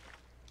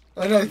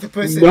 Oh no, the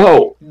person.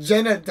 No.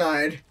 Jenna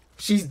died.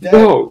 She's dead.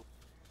 No.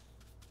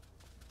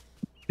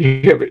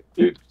 Damn it,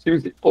 dude. She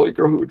was the only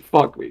girl who would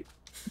fuck me.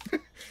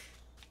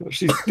 No,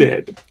 she's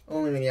dead.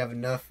 Only when you have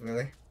enough,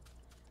 really.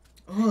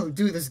 Oh,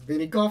 dude, there's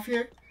mini golf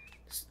here?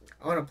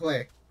 I want to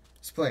play.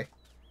 Let's play.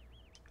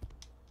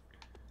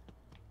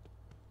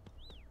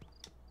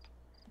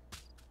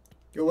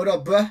 Yo, what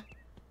up, bruh?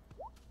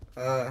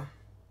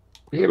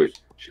 Damn it.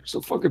 She was so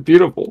fucking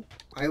beautiful.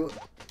 And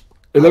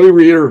let me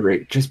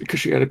reiterate, just because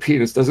she had a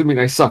penis doesn't mean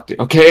I sucked it.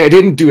 Okay, I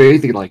didn't do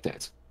anything like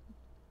that.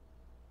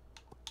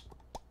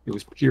 It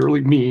was purely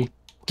me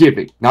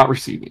giving, not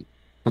receiving.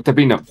 Let that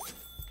be known.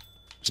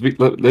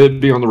 Let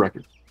it be on the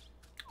record.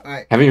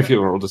 Alright. Having a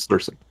funeral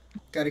dispersing.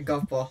 Got a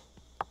golf ball.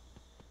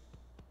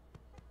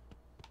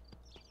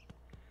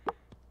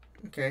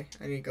 Okay,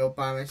 I need to go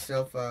buy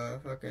myself a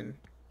fucking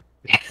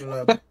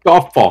club.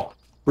 Golf ball.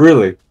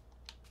 Really?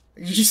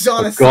 You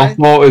saw the golf sign?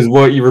 ball is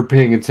what you were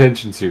paying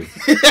attention to.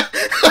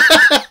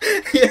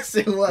 Yes,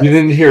 it was. You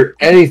didn't hear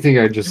anything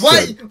I just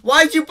said.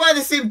 Why'd you buy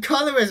the same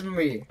color as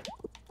me?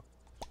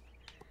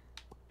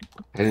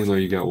 I didn't know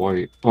you got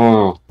white.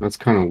 Oh, that's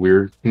kind of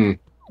weird.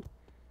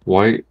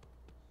 White?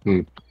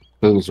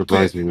 Doesn't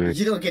surprise me, man.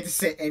 You don't get to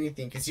say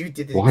anything because you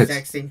did the What?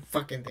 exact same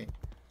fucking thing.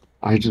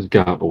 I just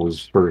got what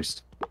was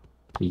first.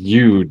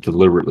 You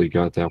deliberately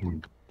got that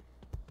one.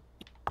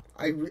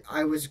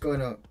 I was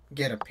gonna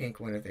get a pink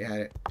one if they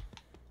had it.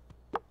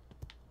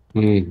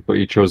 But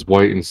you chose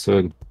white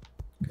instead.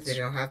 Because they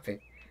don't have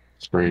pink.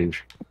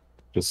 Strange.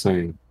 Just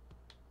saying.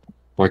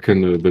 Why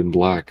couldn't it have been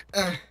black?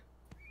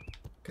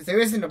 Because there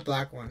isn't a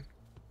black one.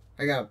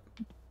 I got...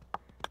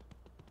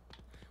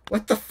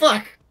 What the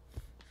fuck?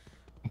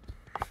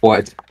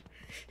 What?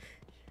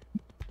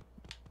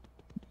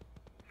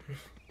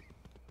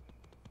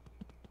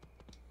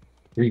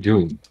 What are you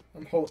doing?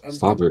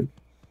 Stop it.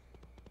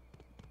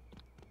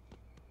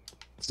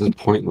 This is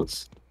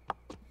pointless.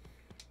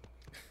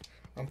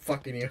 I'm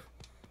fucking you.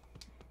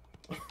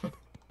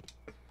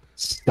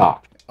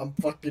 Stop. I'm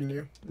fucking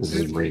you. This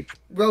is rape.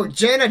 Bro,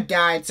 Jenna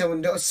died,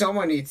 so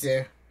someone needs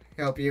to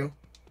help you.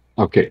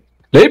 Okay.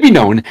 Let it be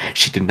known,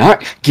 she did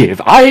not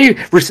give. I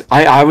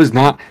was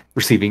not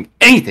receiving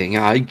anything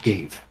I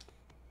gave.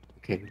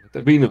 Okay, let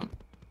that be known.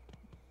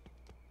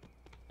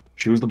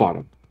 She was the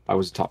bottom. I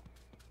was the top.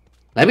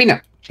 Let me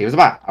know. She was the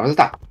bottom. I was the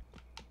top.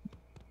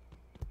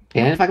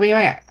 Can't fuck me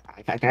right.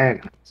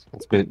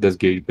 That's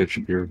gay Ben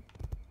Shapiro.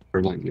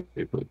 Or not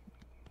gay, but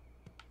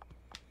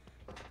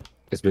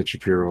it's Ben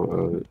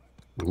Shapiro,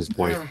 his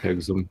wife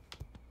pegs him.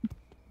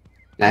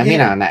 Let me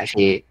know that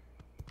she...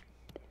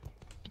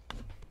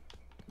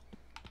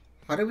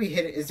 How do we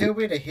hit it? Is there a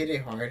way to hit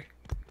it hard?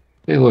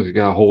 Hey, look, it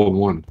got a hole in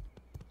one.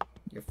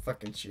 You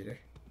fucking cheater.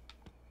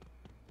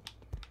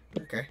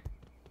 Okay.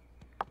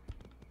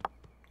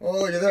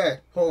 Oh, look at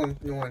that. Hole in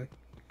one.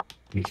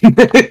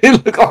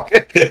 Look,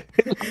 okay.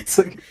 It's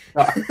like...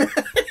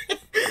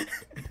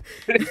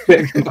 Put it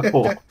back in the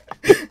hole.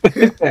 Put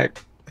it back.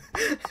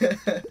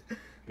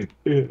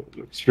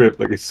 Strip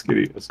like a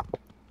skinny.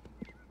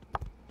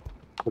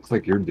 Looks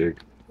like your dick.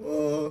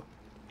 Oh.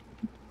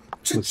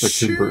 Looks like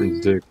Tim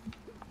Burton's dick.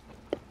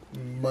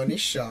 Money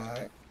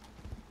shot.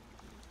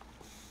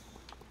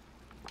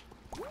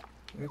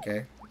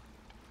 Okay.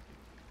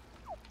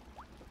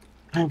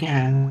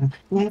 Okay,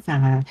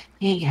 never,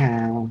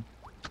 here.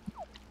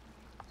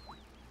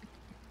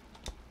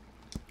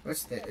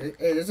 What's that?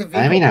 Hey, there's a Let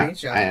vehicle me know. paint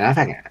shop.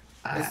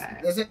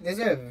 There's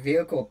a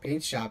vehicle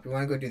paint shop. You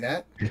want to go do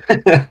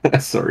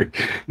that? Sorry,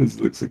 this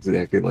looks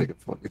exactly like a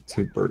fucking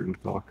Tim Burton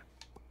cock.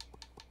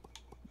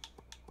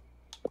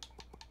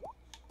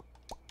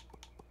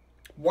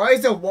 Why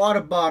is a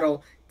water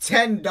bottle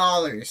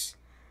 $10?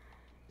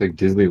 Like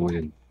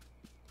Disneyland.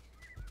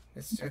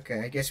 It's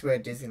okay. I guess we're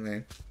at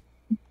Disneyland.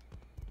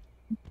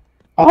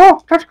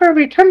 Oh, that's gonna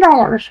be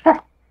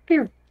 $10.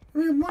 Here, Give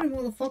me your money,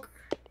 motherfucker.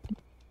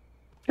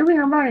 give me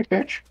your money,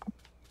 bitch.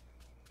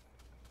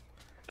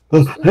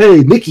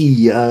 Hey,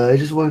 Mickey, I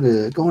just wanted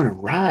to go on a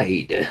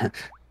ride.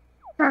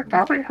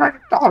 That'll be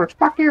 $100.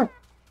 Fuck you.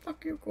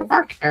 Fuck you, go.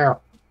 Fuck you.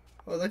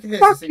 Oh, look at this.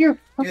 Fuck It's you.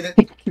 do the,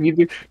 Can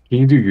you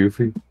do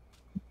Goofy?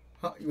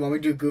 huh, you want me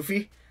to do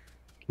Goofy?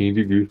 Can you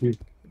do Goofy?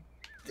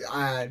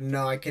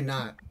 No, I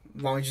cannot.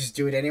 Want me to just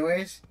do it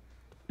anyways?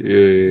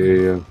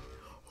 Yeah.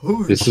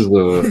 Holy This is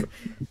a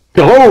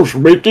gosh,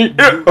 Mickey.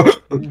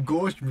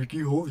 Gosh,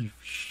 Mickey, holy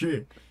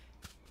shit.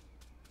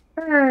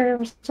 Hey,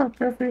 what's up,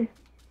 Goofy?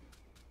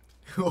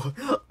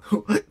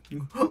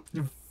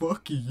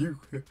 Fuck you.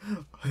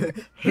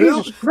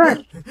 Jesus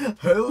Christ.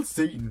 Hell,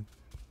 Satan.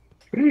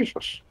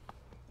 Jesus.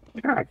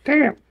 God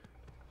damn.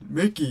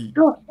 Mickey,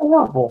 You're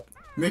horrible.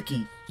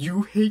 Mickey,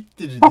 you hate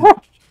the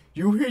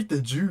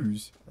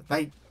Jews.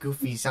 Like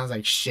Goofy sounds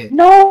like shit.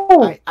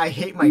 No. I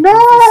hate my No!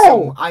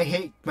 Goofy I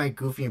hate my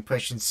Goofy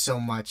impression so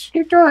much.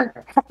 Keep doing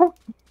it.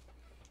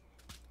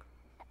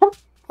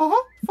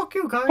 Fuck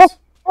you guys.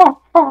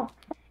 Oh.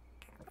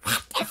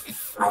 What the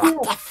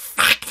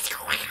fuck is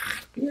going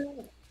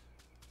on?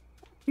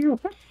 You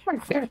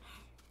like that.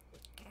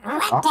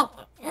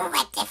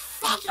 What the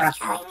fuck is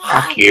going on?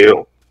 Fuck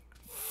you.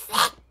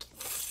 Fuck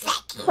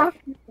you. Fuck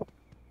you.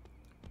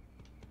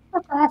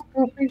 Fuck off,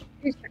 Goofy.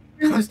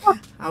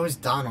 I was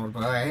Donald,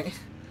 but alright.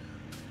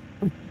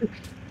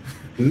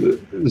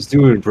 Let's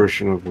do an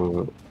impression of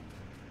who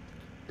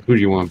do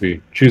you want to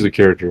be? Choose a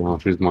character. I'll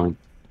choose mine.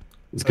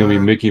 It's gonna be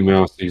Mickey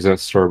Mouse. He's at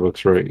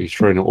Starbucks, right? He's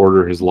trying to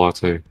order his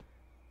latte.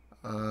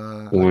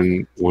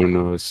 When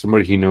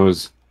somebody he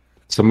knows,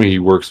 somebody he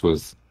works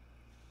with,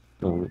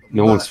 no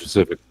one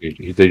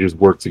specifically, they just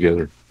work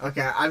together.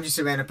 Okay, I'm just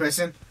a random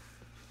person.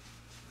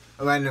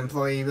 A random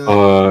employee.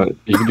 Really.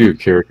 You can do a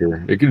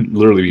character. It could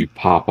literally be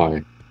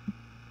Popeye.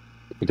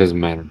 It doesn't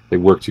matter. They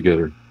work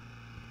together.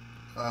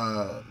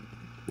 And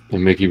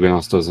Mickey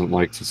Mouse doesn't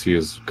like to see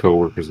his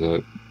coworkers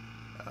at.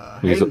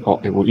 He doesn't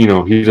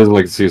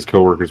like to see his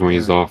coworkers when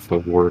he's off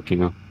of work.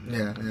 Yeah.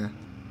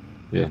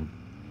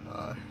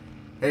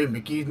 Hey,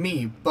 Mickey, it's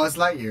me, Buzz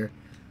Lightyear.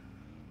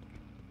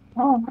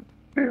 Oh,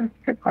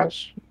 it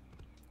was.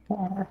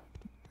 How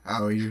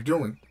are you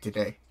doing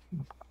today?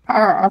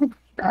 I'm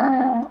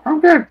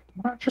good.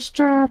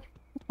 I'm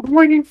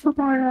waiting for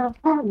my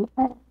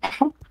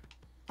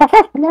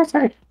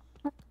latte.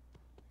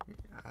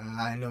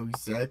 I know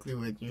exactly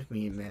what you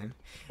mean, man.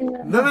 Yeah.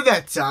 Remember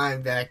that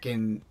time back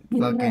in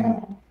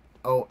fucking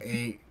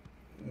 08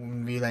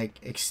 when we like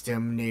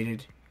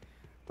exterminated?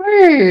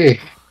 Hey,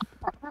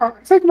 I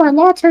think my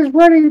latte's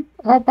ready.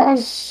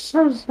 Buzz.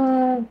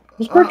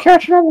 We're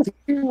catching up with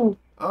you.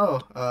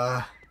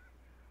 Yeah.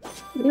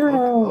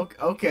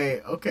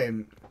 Okay.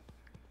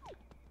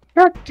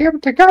 God damn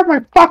it! They got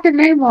my fucking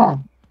name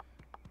wrong.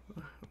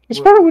 It's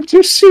spelled with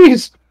 2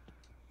 C's.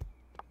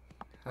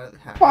 How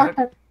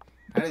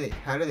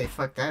do they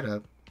fuck that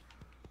up?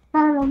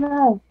 I don't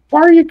know.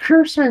 Why are you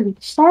cursing?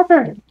 Stop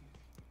it.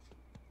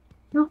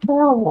 You're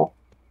horrible.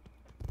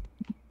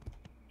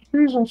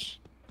 Jesus.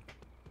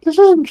 This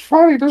isn't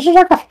funny. This is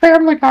like a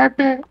Family Guy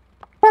bit.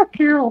 Fuck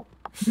you.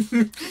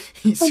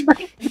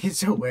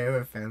 he's aware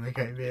of Family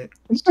Guy bit.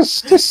 This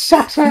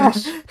sucks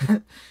ass.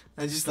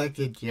 I just like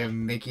to give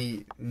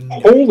Mickey.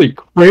 Holy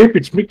crap!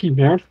 It's Mickey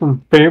Mouse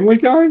from Family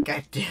Guy.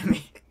 God damn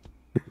it.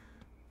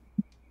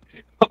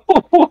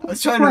 I I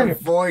was trying to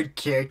avoid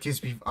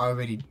characters we've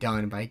already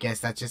done, but I guess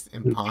that's just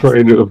impossible.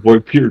 Trying to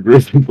avoid Peter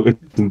Griffin, but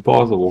it's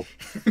impossible.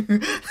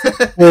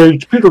 Hey,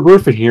 it's Peter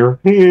Griffin here.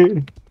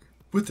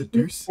 What the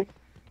deuce?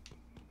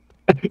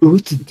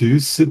 What's the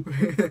deuce?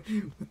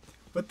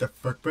 What the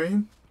fuck,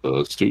 Brian?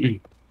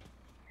 Stewie.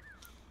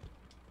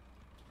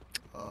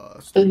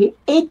 Oh,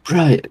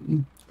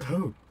 Brian.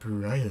 Oh,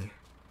 Brian.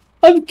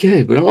 I'm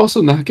gay, but I'm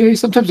also not gay.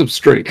 Sometimes I'm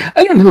straight.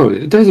 I don't know.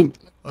 It doesn't.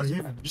 I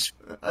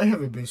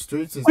haven't been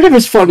straight since.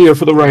 Whatever's funnier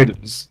for the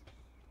writers.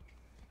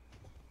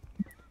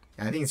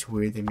 I think it's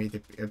weird they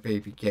made a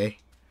baby gay.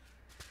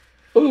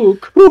 Oh,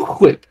 cool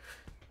whip.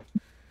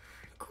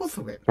 Cool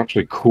whip.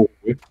 Actually, cool.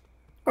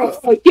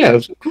 Yeah,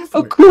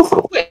 a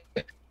cool whip.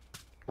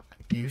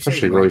 It's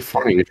actually really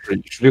funny. You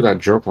should do that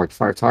joke like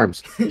 5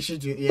 times. You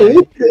should do. Yeah.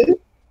 Okay.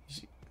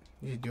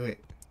 You should do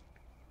it.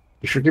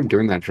 You should keep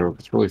doing that joke.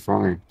 It's really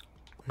funny.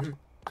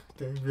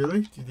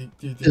 Really? Do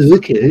you think so?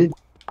 Okay.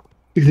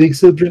 You think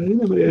so,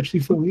 Brian? Am I actually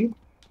funny?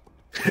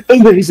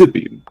 Amazing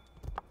beam.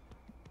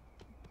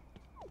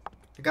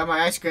 I got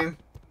my ice cream.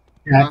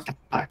 Get the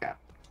fuck out.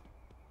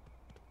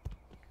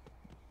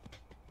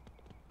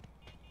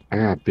 I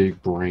got a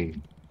big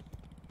brain.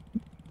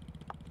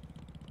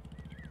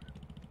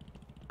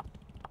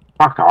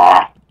 Fuck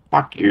off.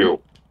 Fuck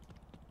you.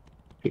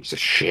 Piece of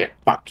shit.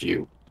 Fuck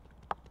you.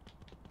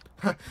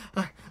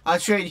 I'll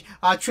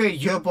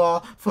trade your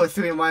ball for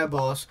 3 of my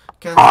balls.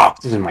 Oh,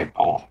 this is my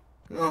ball.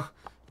 Oh,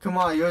 come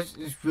on, yours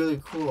is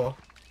really cool.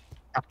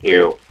 Fuck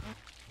you.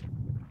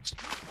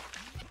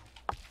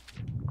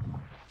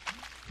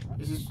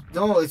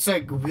 No, it's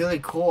like really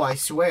cool. I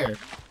swear,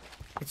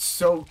 it's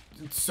so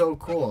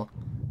cool.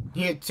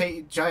 Here,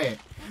 try it.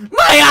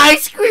 My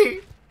ice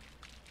cream.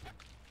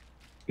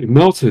 It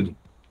melted.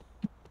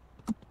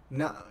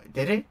 No,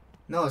 did it?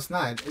 No, it's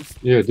not. It's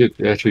Yeah, it did.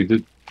 It actually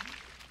did.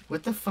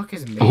 what the fuck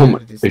is made Oh out my!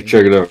 of this Hey, thing?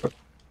 check it out.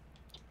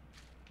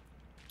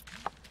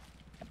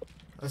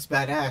 That's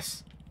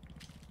badass.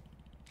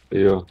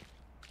 Yeah.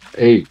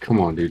 Hey, come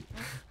on, dude.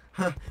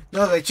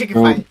 No, the chicken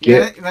No, fight.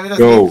 get- Remember those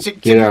Go, chicken-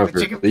 get out of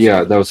chicken- here.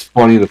 Yeah, that was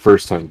funny the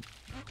first time.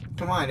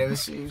 Come on, it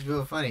was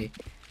real funny.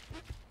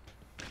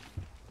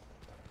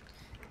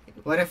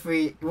 What if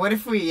we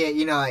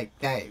you know, like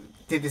that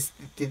did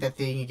that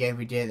thing again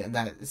we did on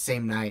that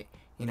same night,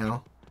 you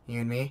know, you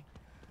and me?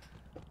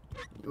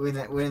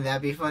 Wouldn't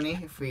that be funny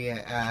if we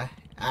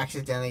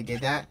accidentally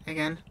did that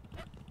again?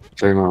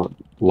 Talking about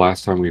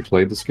last time we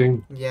played this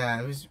game.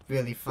 Yeah, it was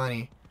really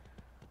funny.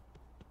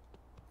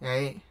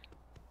 Right?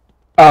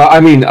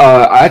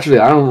 Actually,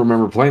 I don't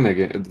remember playing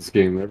this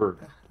game ever.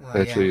 Oh,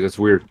 Actually, yeah. that's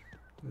weird.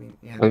 I mean,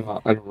 yeah, I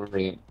don't remember that.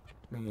 me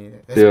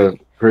neither. That's Yeah, good.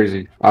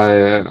 crazy. I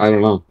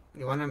don't know.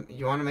 You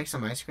wanna make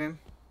some ice cream?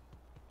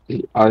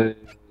 I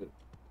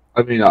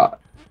mean,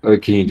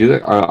 can you do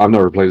that? I've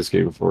never played this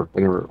game before.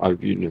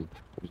 I've eaten it.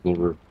 I've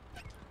never.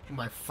 Oh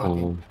my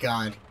fucking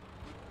god.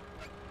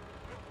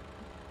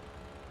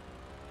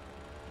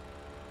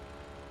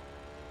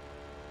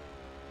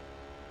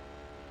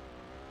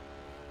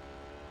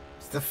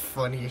 It's the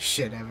funniest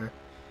shit ever.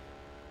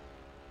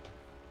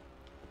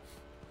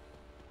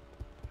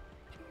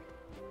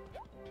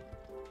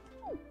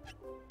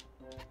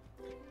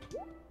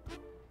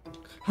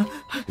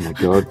 Oh my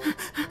god.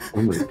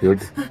 Oh my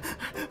god.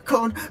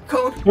 Cone.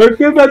 I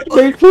cannot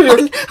make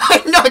it.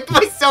 I knocked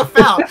myself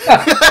out.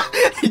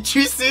 Did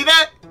you see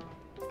that?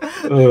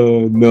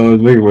 No, I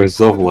was making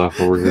myself laugh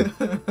over here.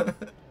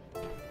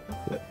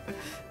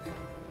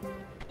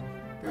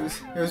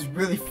 It was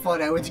really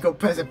fun. I went to go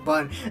press a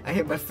button. I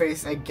hit my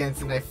face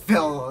against and I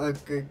fell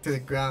to the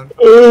ground.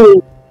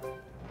 Oh.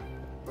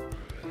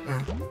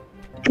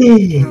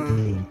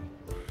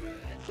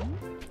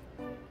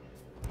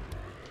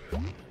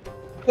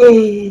 Are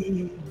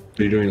you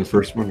doing the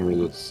first one or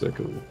the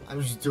second one?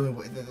 I'm just doing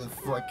the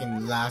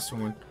fucking last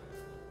one.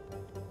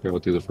 Okay, I'll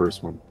do the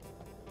first one.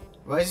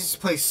 Why is this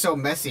place so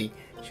messy?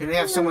 Shouldn't I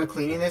have someone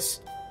cleaning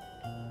this?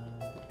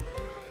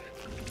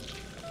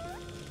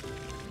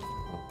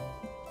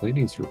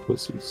 Ladies, your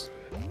pussies.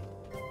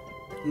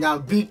 Now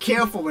be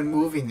careful when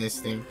moving this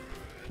thing.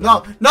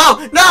 No!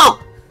 No! No!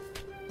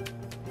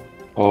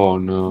 Oh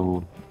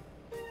no.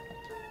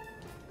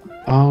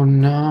 Oh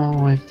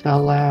no, I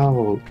fell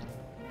out.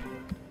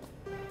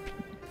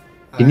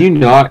 Can you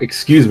not?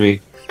 Excuse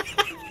me.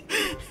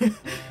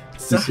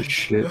 So Piece of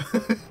shit.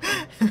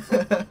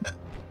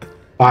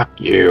 Fuck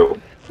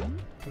you.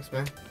 Thanks,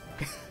 man.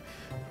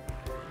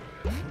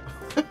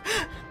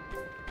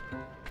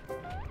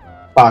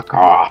 Fuck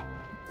off.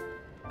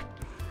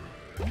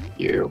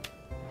 You.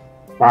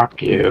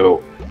 Fuck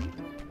you.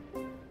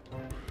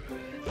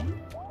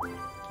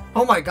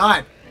 Oh my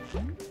god!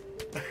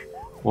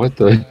 What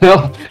the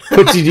hell?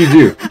 What did you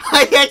do?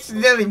 I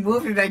accidentally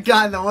moved and I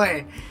got in the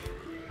way.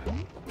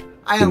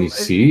 Can you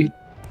see?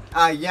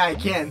 Yeah, I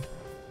can.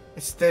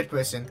 It's third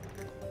person.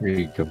 Here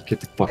you go. Get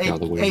the fuck out of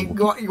the way. Hey,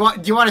 do you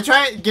want to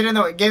try it? Get in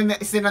the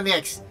sit on the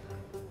X.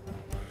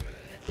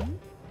 Do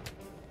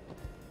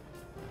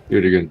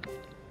it again.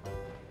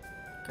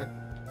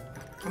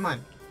 Come on.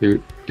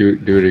 Do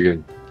it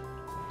again.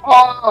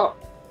 Oh!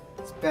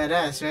 It's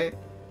badass, right?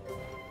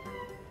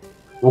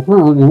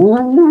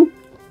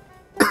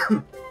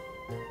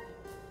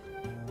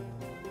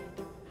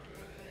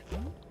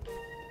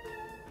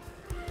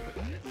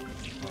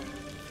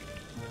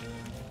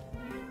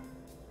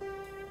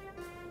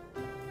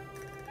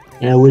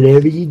 Now,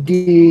 whatever you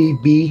do,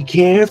 be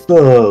careful,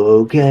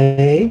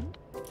 okay?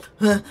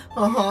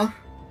 Uh-huh.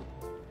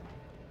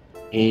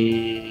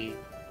 And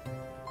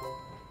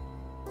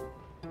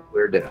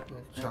where did I?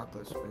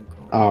 Chocolate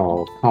sprinkle.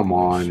 Oh, come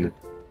on.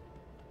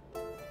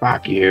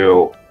 Fuck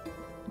you.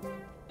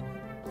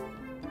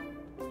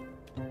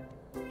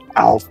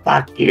 Oh,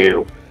 fuck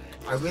you.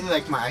 I really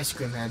like my ice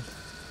cream head.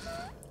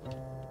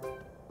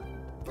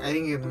 I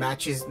think it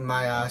matches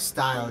my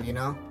style, you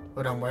know?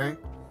 What I'm wearing.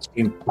 This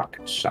game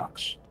fucking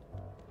sucks.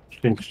 This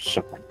game can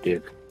suck my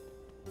dick.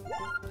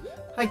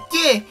 I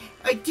did!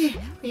 Are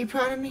you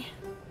proud of me?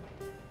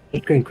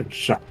 This game can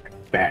suck my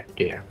bad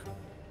dick.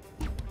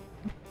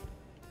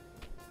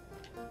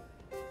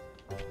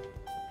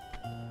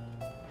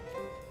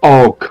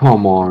 Oh,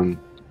 come on.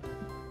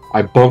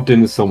 I bumped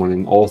into someone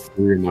and all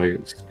 3 of my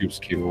scoops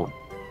came up.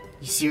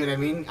 You see what I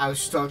mean? I was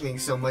struggling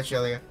so much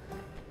earlier.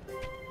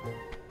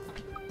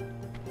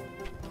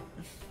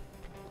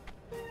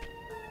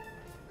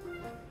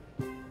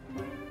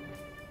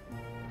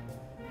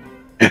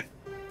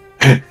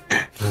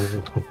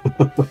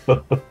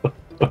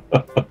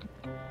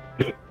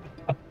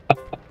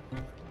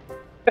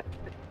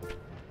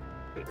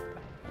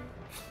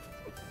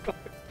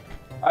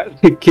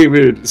 I came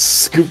in and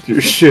scooped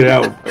your shit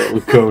out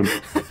with cone.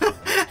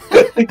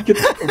 Get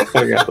the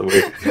fuck out of the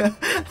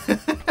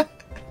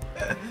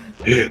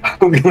way.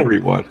 I'm gonna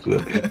rewatch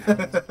that.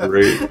 That's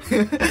great.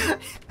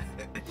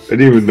 I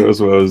didn't even notice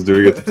what I was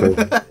doing at the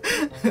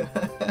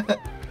time.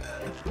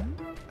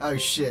 Oh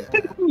shit.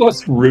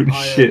 Most rude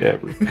shit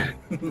ever.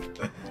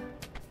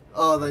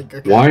 Oh, like,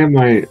 okay. Why am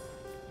I...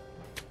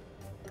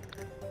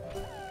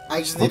 I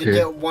just need to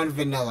get 1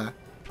 vanilla.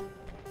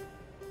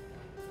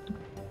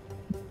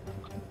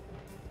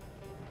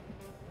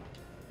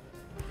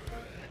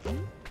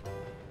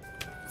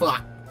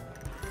 Fuck.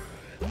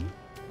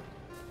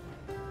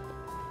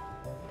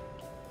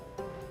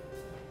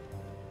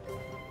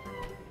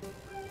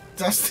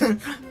 Dustin,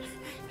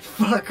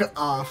 fuck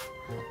off.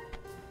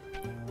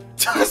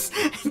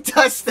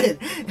 Dustin,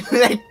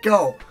 let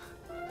go.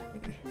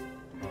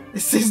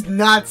 This is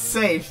not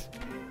safe.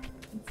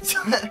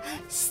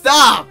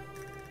 Stop.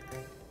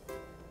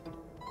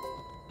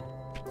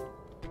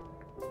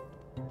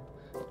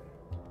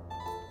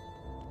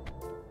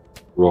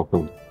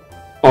 Welcome.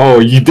 Oh,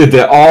 you did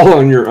that all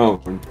on your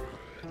own.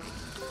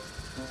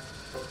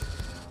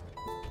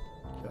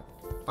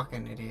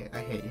 Fucking idiot. I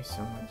hate you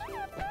so much.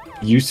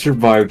 You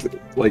survived,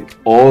 like,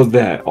 all of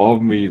that, all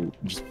of me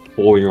just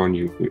pulling on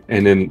you,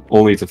 and then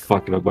only to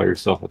fuck it up by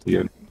yourself at the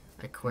end.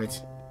 I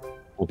quit.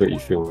 I bet you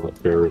feel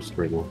embarrassed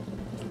right now.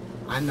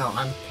 I know,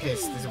 I'm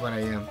pissed is what I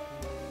am.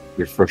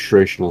 Your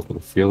frustration, I can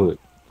feel it.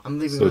 I'm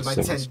leaving So with my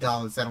sad.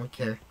 $10, I don't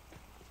care.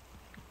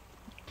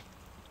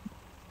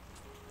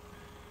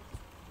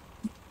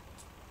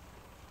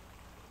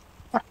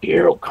 Fuck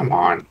you, come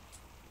on.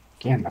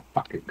 Get in the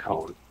fucking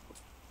cone.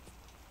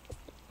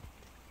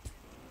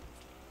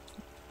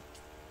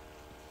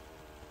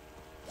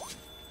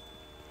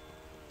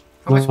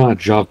 How much,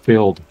 Job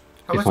failed.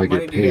 how if much I money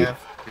get do you paid. have?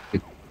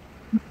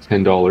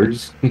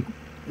 $10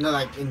 No,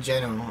 like in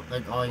general,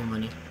 like all your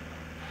money.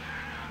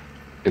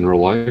 in real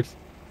life.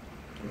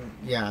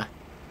 Yeah.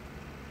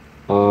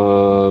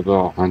 About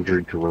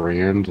 100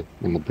 grand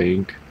in the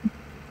bank.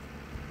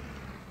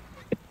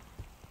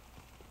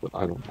 But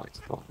I don't like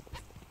to talk.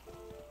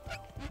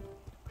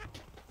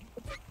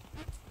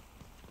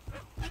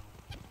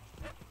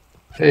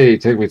 Hey,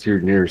 take me to your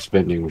nearest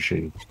vending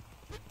machine.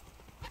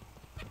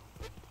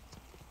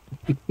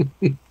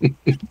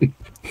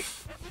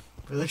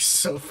 We're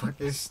so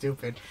fucking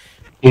stupid.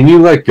 Can you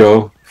let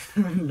go?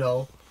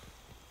 No.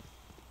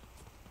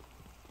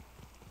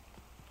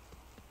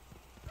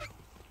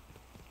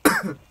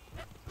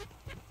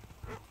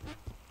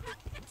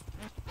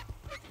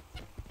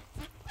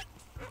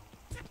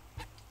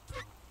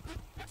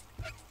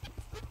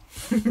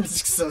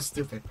 It's so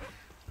stupid.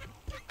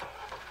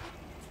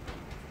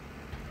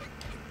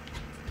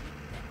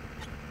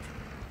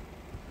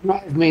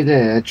 Drive me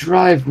there,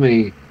 drive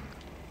me.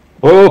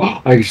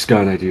 Oh, I just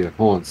got an idea.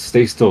 Hold on,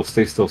 stay still,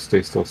 stay still,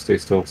 stay still, stay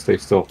still, stay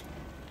still.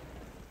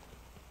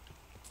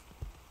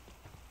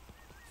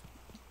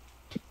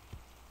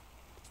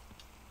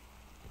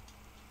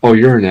 Oh,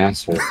 you're an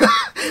asshole.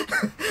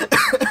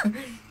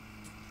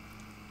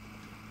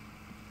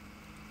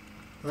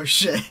 Oh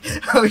shit.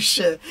 Oh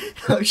shit.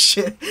 Oh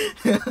shit.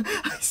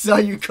 I saw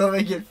you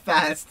coming in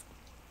fast.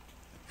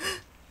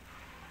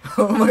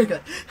 Oh my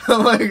god.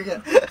 Oh my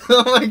god.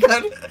 Oh my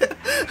god.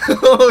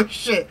 Oh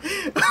shit.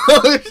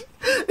 Oh shit.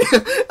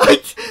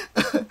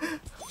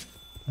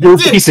 You're a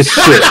piece of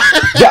shit.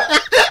 Yeah.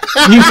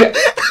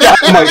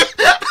 Oh my.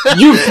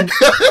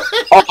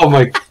 Oh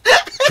my.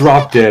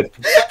 Drop dead.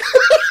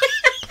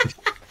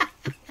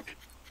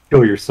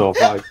 Kill yourself.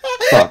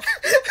 Fuck.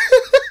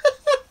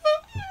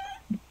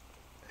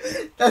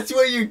 That's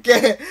what you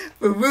get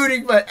for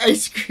ruining my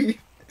ice cream.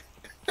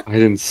 I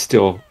didn't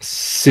steal a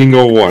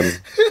single one.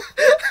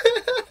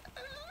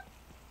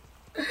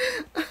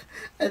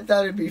 I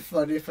thought it'd be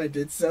funny if I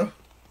did so.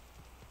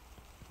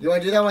 You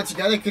want to do that one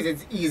together? Because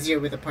it's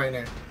easier with a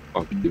partner.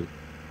 Fuck you.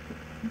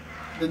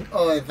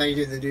 Oh, I thought you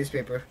did the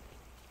newspaper.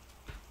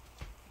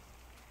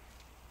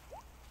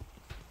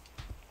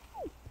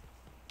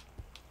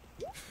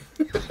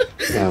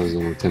 That was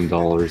only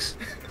 $10.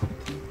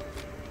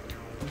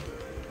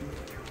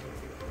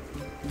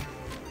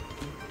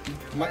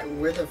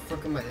 Where the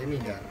fuck am I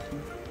aiming at?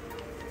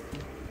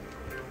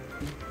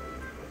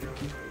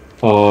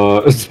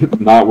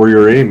 Not where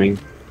you're aiming.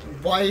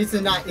 Why is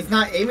it not? It's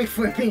not aiming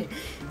for me.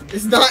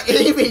 It's not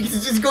aiming.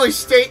 It's just going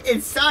straight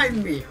inside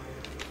me.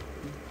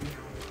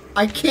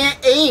 I can't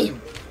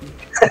aim.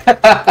 It's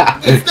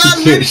not You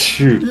letting. can't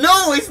shoot.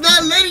 No, it's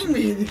not letting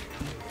me.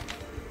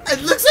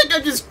 It looks like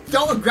I'm just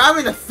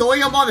grabbing and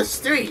throwing them on the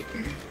street.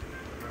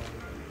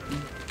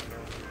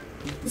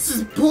 This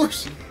is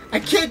bullshit. I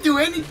can't do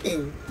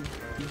anything.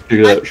 Look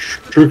at that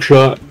trick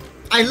shot.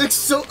 I look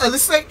so. It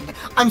looks like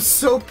I'm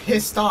so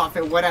pissed off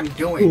at what I'm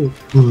doing.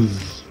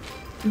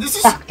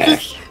 This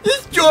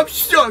job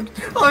sucks.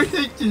 I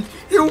hate this.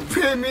 He don't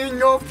pay me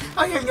enough.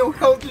 I have no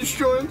health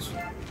insurance.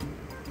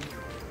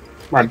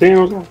 My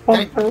damn.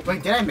 Wait,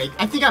 did I make?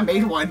 I think I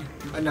made one.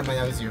 Oh, no,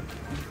 that was you.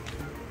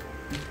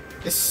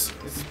 This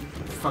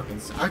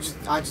fucking.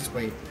 I'll just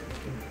wait.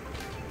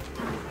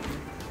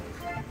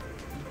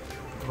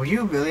 Were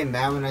you really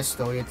mad when I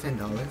stole your $10?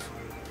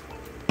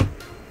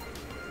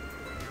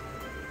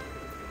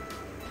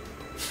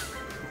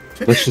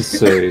 Let's just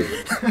say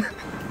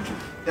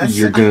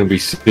you're gonna be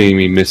seeing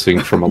me missing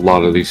from a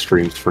lot of these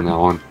streams from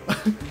now on.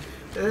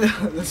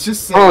 Let's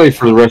just say. Probably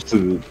for the rest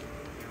of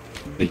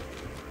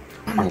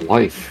my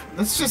life.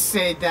 Let's just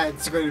say that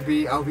it's going to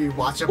be a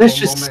rewatchable Let's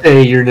just moment.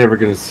 say you're never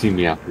gonna see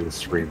me after the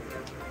stream.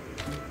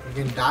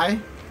 You're gonna die?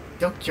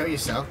 Don't kill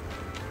yourself.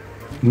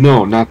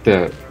 No, not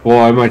that. Well,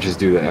 I might just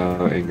do that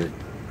out of anger.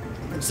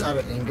 It's out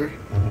of anger.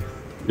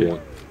 Yeah.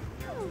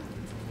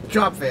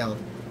 Job failed.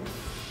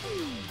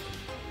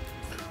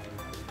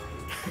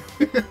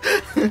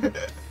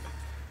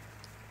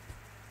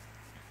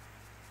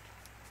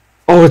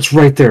 Oh, it's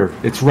right there.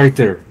 It's right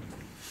there.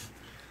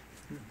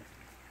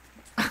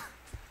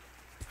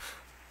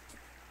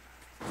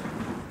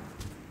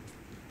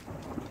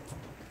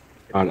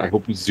 God, I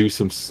hope Zeus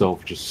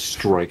himself just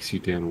strikes you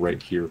down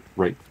right here,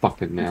 right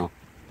fucking now.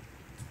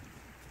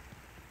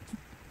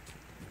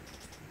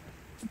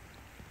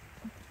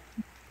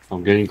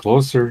 I'm getting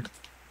closer.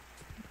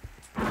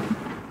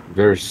 You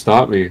better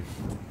stop me.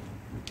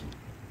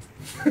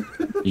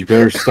 You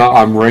better stop.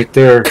 I'm right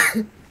there.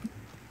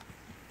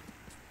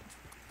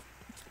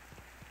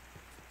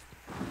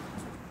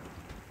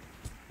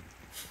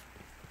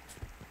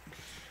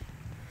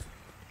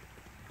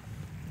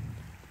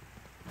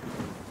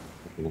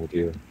 No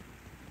idea.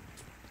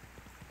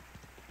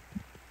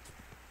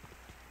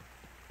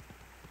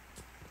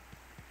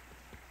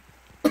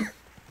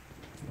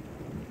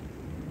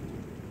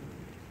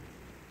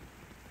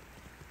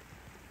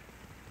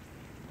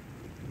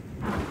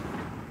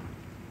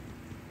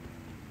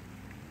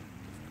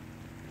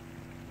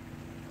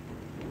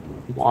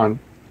 Come on.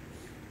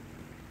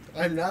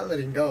 I'm not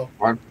letting go.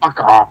 Come on, fuck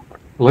off.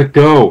 Let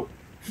go.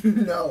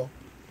 No.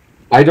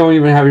 I don't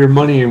even have your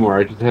money anymore.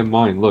 I just have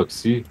mine. Look,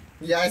 see?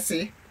 Yeah, I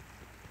see.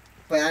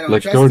 But I don't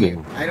Let trust go you.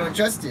 now. I don't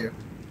trust you.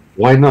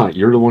 Why not?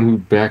 You're the one who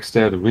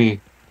backstabbed me.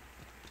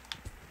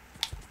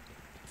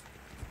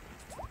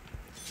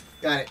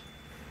 Got it.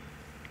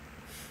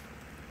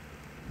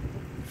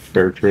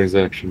 Fair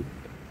transaction.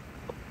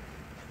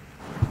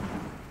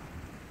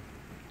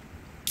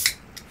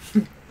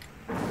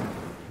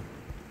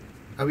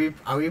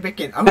 Are we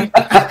making, are we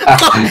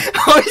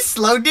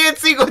slow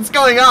dancing? What's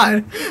going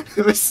on?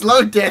 We're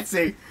slow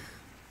dancing.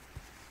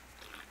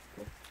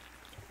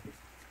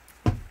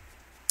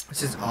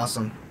 This is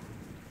awesome.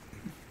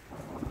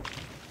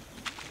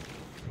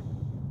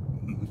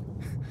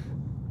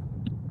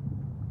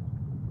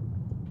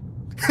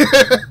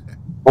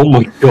 Oh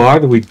my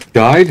god, we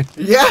died?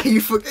 Yeah,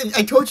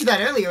 I told you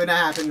that earlier when that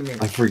happened to me.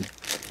 I forgot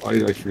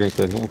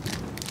that happened.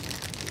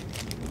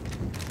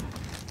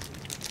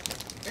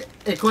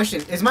 Hey,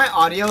 question. Is my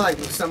audio like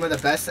some of the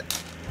best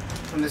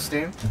from this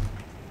stream?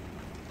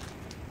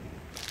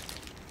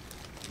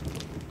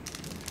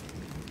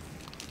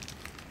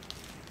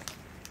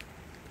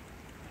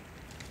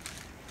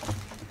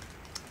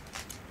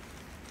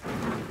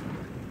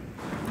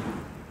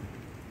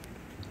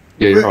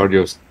 Yeah, your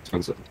audio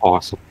sounds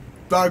awesome.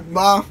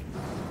 Dogma.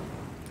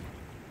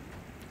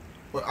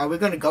 Are we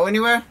gonna go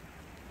anywhere?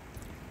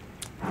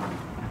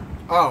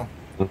 Oh.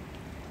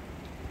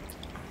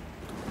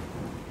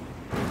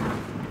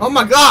 Oh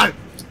my god!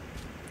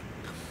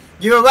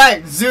 You were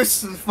right,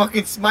 Zeus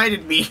fucking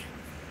smited me.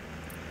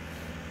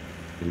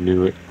 I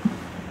knew it.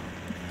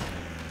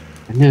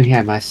 I knew he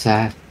had my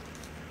side.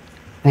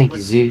 Thank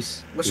you,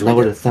 Zeus. what should we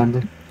Lord do? of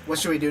Thunder. What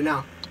should we do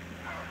now?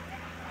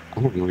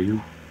 I don't know, you're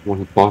the one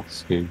who bought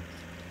this game.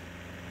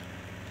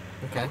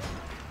 Okay.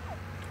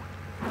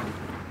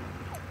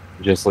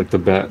 Just like the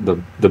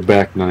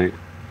back night.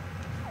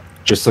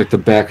 Just like the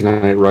back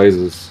night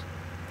rises.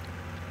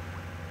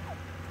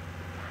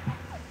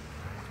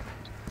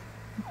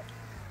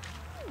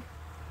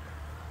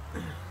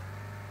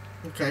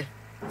 Okay.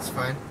 It's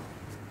fine.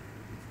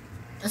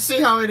 Let's see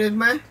how it is,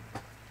 man.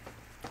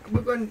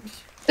 We're going.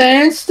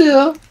 Stand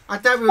still. I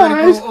thought we were gonna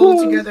Eyes go all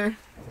closed. together.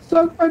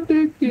 Suck my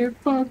dick, you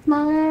fuck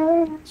my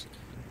ass.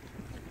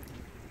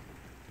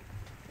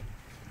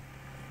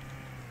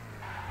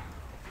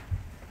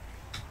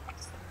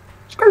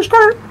 Skirt,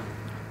 skirt.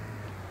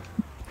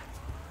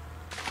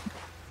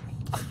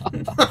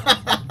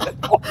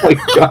 Oh my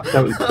god,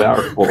 that was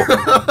powerful.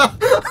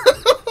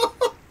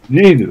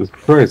 Jesus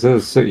Christ,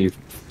 that sent you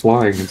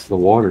flying into the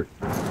water.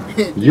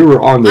 You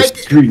were on the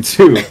street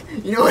too.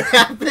 You know what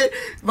happened?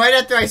 Right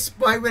after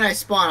when I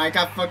spawned, I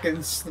got fucking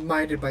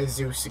smited by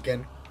Zeus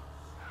again.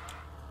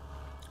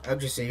 I'll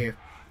just sit here.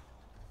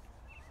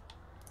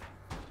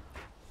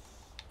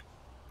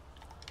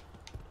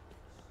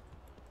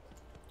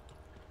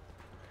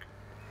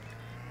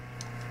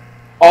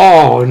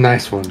 Oh,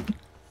 nice one.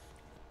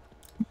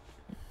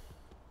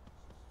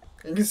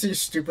 You can see a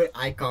stupid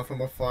icon from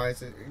afar.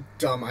 It's a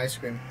dumb ice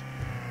cream.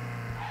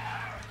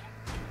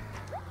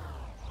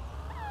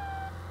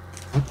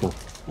 What the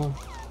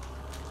fuck?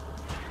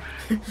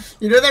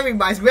 You know that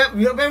reminds me.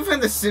 You remember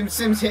from the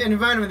Sims hit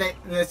environment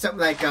when there's something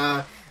like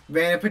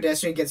random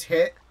pedestrian gets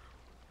hit.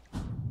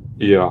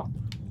 Yeah.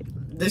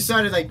 They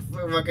started like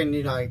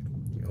fucking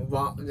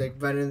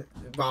running,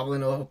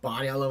 wobbling the whole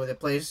body all over the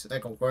place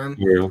like a worm.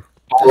 Yeah.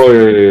 Oh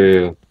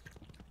yeah.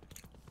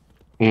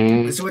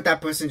 This is what that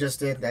person just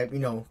did. That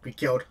we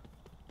killed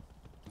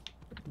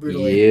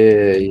brutally.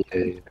 Yeah.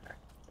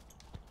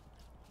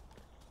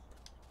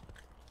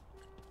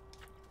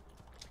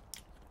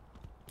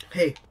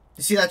 Hey,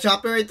 you see that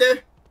chopper right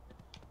there?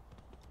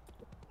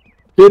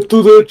 Get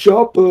to the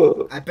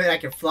chopper. I bet I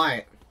can fly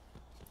it.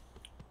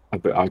 I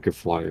bet I could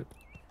fly it.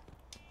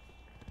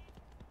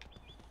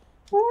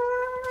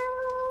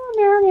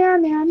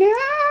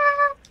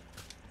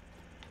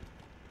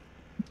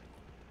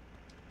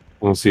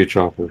 I don't see a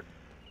chopper.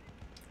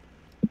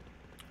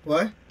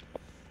 What?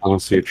 I don't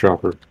see a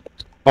chopper.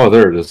 Oh,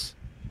 there it is.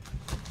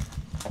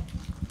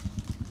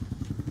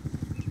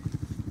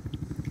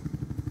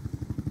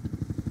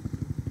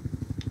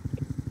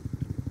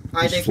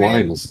 Alright, Who's thanks, flying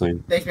man. this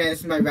thing? Thanks, man. This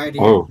is my ride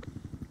here. Oh.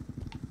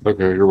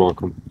 Okay, you're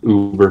welcome.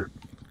 Uber.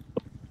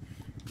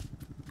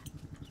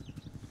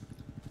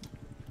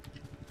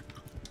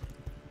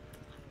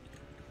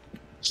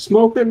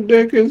 Smoking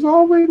dick is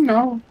all we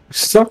know.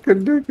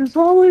 Sucking dick is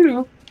all we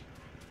know.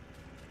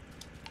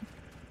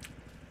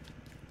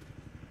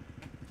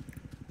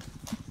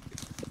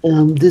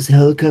 This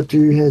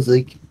helicopter has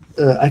like,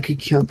 I could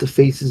count the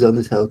faces on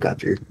this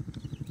helicopter.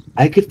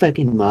 I could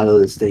fucking model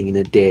this thing in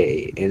a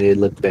day and it'd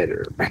look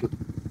better. I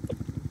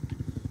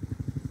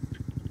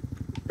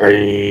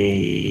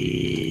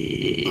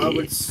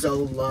would so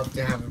love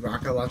to have a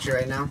rocket launcher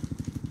right now.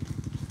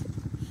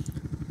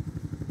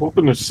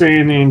 Welcome to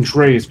San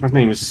Andreas. My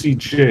name is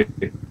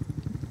CJ.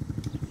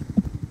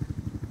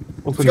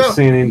 Welcome to go.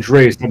 San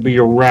Andreas. I'll be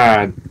your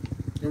ride.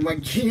 You're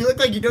like, you look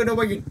like you don't know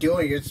what you're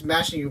doing. You're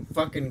smashing your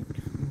fucking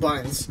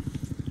buttons.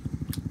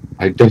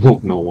 I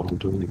don't know what I'm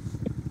doing.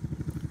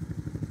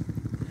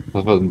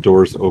 I thought the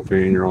door's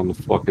open and you're on the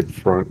fucking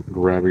front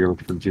grabbing on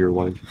for dear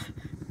life.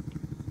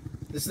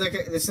 This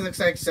looks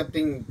like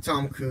something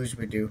Tom Cruise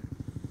would do.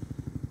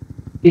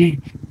 That's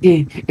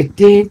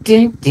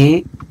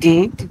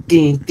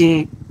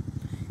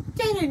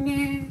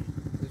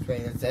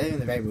in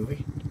the right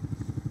movie.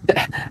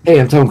 Hey,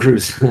 I'm Tom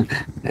Cruise.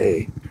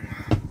 Hey.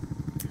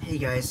 Hey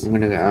guys. I'm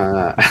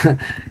gonna,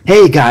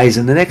 hey guys,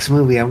 in the next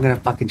movie, I'm gonna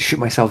fucking shoot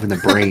myself in the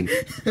brain.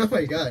 Oh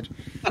my god.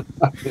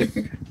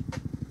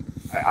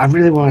 I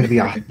really wanted to be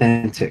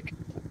authentic.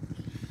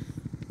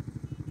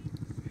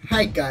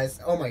 Hi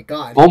guys. Oh my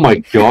god. Oh my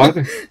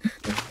god.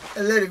 I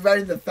literally right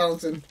in the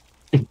fountain.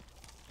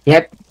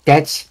 Yep,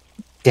 that's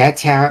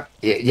how.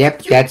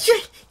 Yep, that's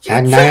You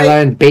how try-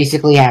 9/11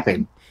 basically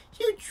happened.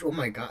 Oh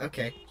my god.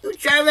 Okay. You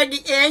drive like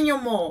an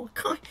animal.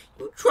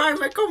 You drive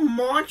like a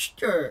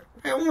monster.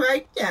 I don't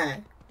like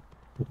that.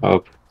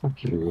 Oh,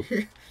 fuck you.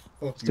 Fuck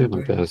Let's do you,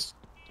 my bro. best.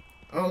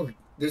 Oh,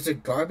 there's a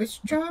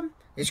garbage job?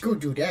 Let's go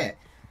do that.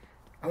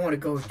 I want to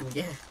go do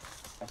that.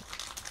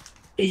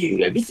 You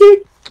let me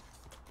see.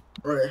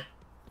 Or,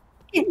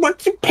 You want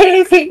to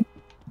pay me?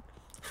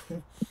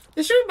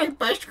 this is my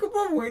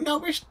basketball when I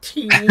was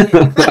 10.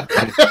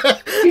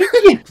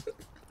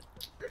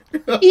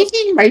 This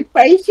is my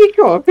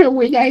bicycle from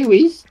when I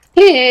was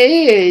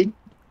 10.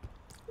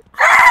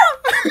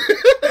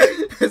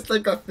 It's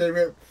like a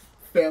favorite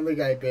Family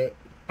Guy bit.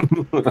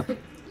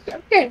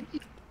 Sometimes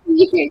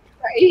you get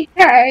my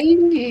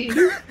hand. It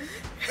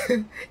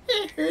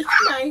hurts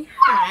my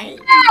hand.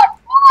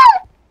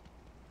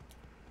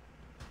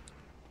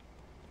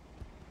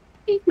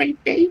 It's my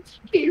bicycle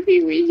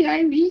from when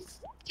I was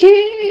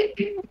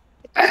 10.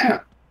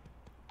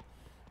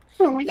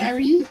 From when I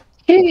was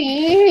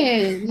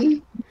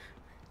 10.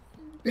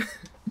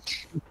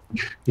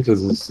 He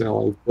doesn't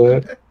sound like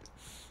that.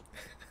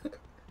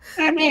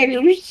 I'm out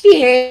of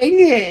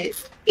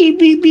shit. Beep,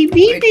 beep, beep,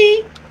 beep,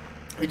 beep.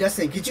 Hey,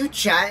 Dustin, could you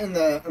chat in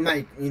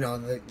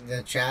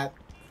the chat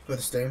for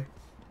the stream?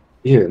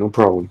 Yeah, no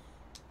problem.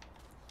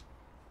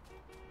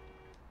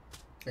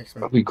 Thanks,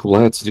 I'd man. be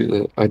glad to do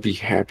that. I'd be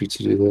happy to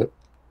do that.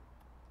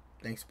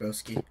 Thanks,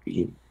 broski. I'd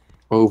be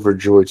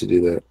overjoyed to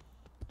do that.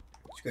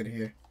 It's good to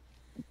hear.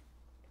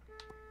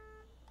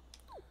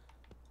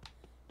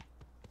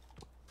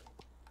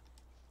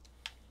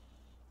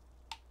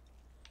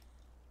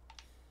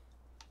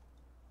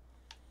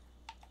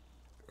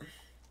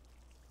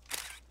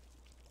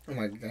 Oh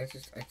my god,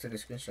 I took a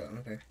screenshot.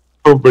 Okay.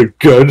 Oh my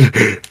god.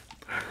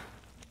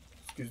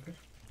 Excuse me.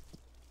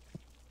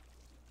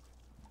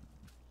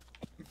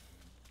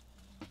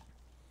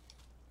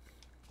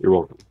 You're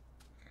welcome.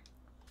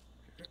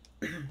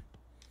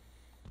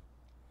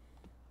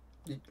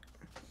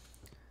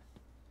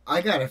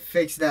 I gotta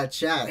fix that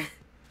chat.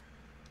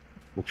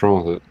 What's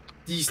wrong with it?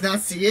 Do you not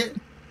see it?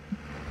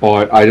 Oh,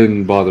 I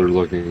didn't bother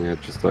looking. I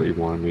just thought you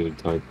wanted me to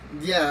type.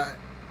 Yeah.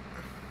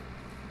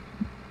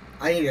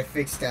 I need to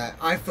fix that.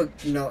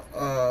 No.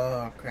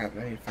 Oh crap!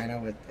 I need to find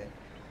out what the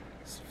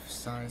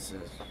song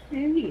says.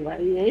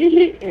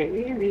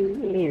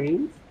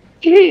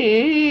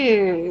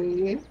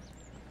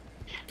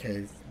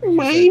 Cause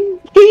My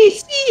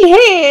PC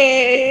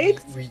head.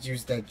 we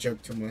use that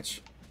joke too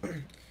much.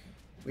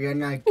 We are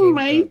not game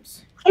My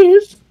clubs.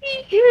 PC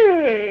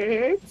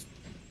head.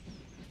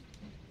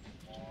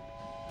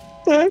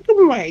 Look at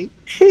my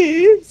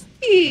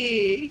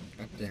PC.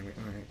 God damn it!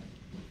 All right.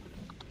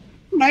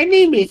 My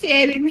name is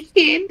Adam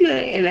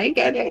Sandler, and I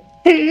got a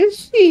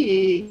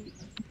PC.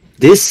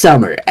 This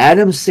summer,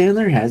 Adam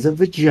Sandler has a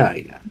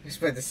vagina. I was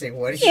about to say,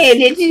 what is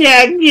And it's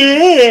not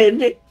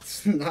good.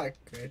 It's not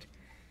good.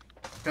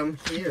 Come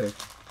here.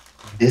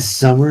 This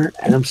summer,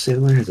 Adam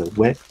Sandler has a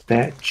wet,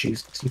 fat,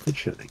 juicy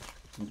vagina.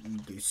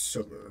 This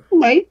summer.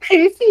 My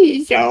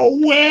pussy is so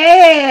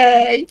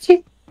wet.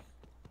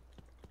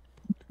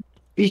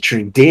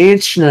 Featuring Dan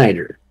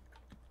Schneider,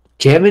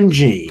 Kevin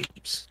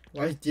James.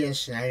 Why is Dan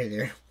Schneider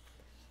there?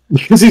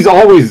 Because he's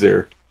always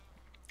there.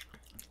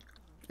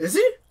 Is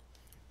he?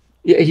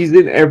 Yeah, he's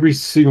in every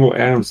single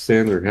Adam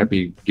Sandler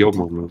Happy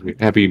Gilmore movie,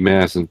 Happy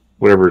Mass, and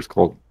whatever it's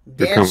called.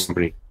 The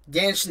company.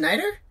 Dan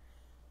Schneider?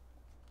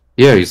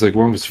 Yeah, he's like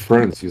one of his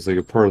friends. He's like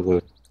a part of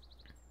the.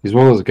 He's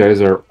one of those guys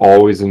that are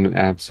always in an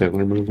Adam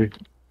Sandler movie.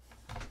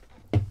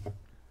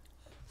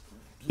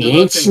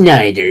 Dan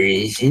Schneider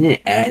is in an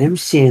Adam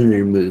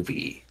Sandler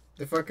movie.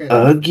 The fucking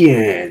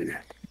Again.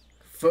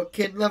 foot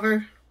kid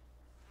lover?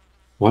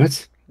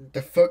 What?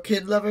 The foot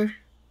kid lover?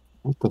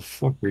 What the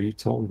fuck are you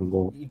talking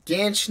about?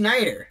 Dan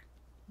Schneider.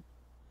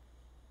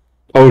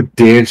 Oh,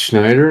 Dan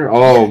Schneider?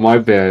 Oh, my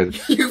bad.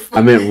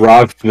 I meant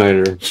Rob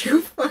Schneider.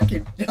 You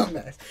fucking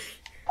dumbass.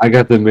 I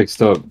got them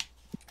mixed up.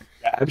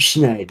 Rob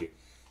Schneider.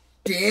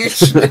 Dan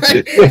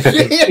Schneider.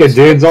 Yeah,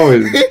 Dan's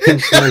always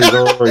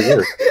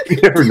there. You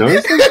never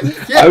noticed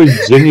that? I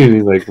was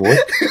genuinely like, what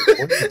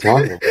are you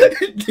talking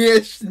about?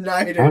 Dan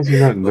Schneider. How does he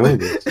not know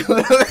this? One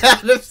of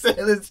Adam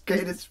Sandler's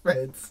greatest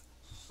friends.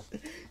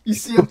 You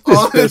see him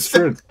all the Best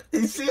time. friend.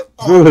 You see him He's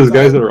all one of those the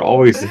guys time. that are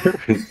always there.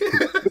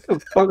 What the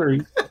fuck are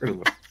you talking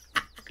about?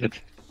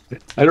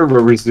 I don't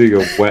remember seeing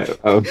a wet.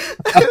 I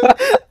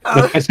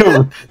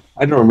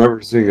don't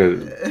remember seeing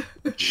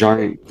a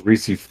giant,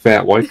 greasy,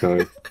 fat white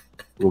guy.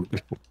 Was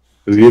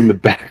he in the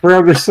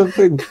background or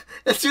something?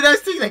 That's what I was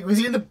thinking. Like, was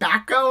he in the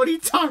background? What are you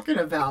talking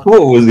about?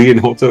 What was he in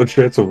Hotel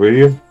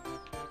Transylvania?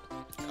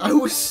 I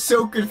was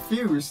so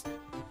confused.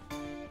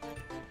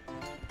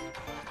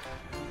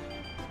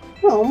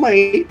 Oh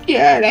my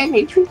god, I'm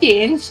a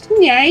Dan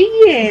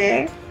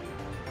Schneider.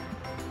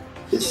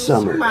 This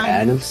summer,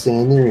 Adam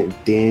Sandler and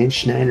Dan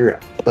Schneider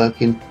are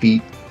fucking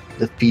the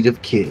feet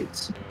of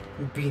kids.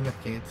 Beating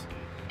up kids.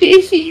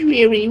 This is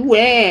really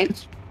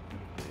wet.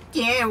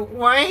 Yeah,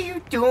 what are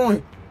you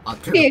doing? I'll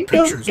take Yeah,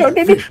 pictures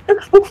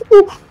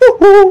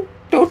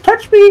don't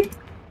touch me.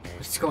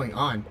 What's going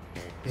on?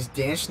 Is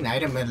Dan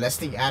Schneider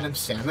molesting Adam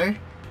Sandler?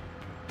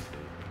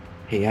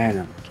 Hey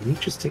Adam, can you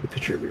just take a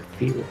picture of your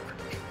feet real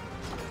quick?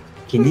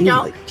 Can you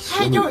No, like I show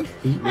me don't- your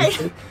feet real I-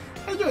 quick?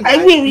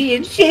 I'm really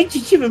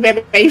insensitive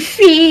about my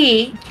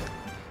feet.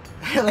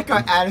 I like how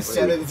Adam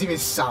Sandler doesn't even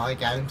sound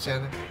like Adam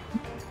Sandler.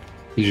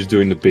 He's just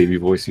doing the baby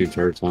voice the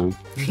entire time.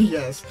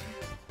 Yes.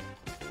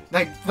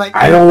 Like,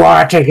 I don't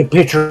want to take a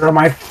picture of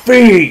my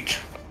feet.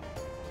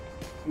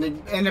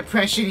 an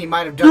impression he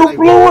might have done You like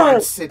blew it!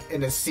 once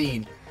in a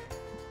scene.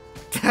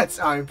 That's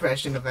our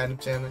impression of Adam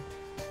Sandler.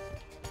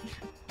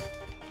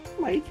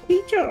 My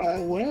feet are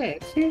all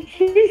wet.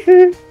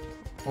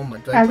 Oh my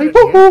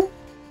god.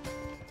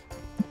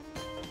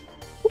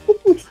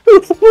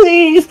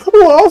 Please,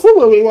 who else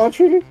will be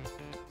watching?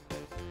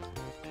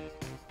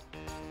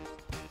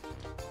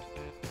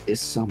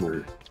 This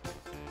summer,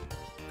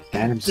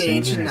 Adam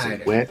Dan Sandler has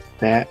Schneider. a wet,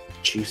 fat,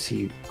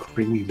 juicy,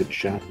 creamy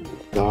vagina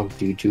with dog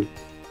doo-doo.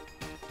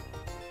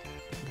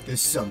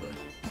 This summer,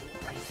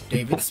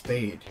 David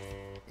Spade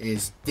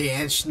is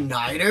Dan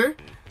Schneider.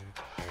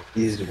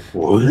 He's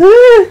what?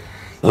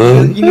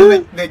 You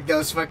know like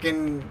those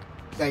fucking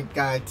like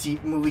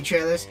movie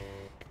trailers.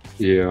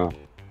 Yeah.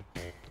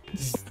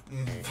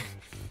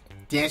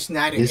 Dan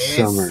Schneider This is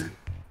summer,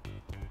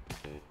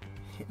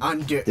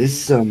 under this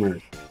summer,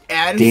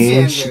 Adam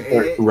Dan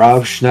Sandler. Is,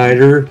 Rob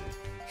Schneider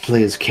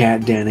plays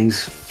Kat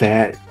Dennings'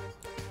 fat,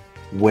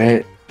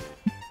 wet,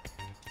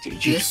 This-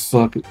 just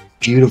fucking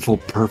beautiful,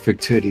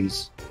 perfect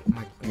titties.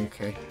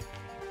 okay.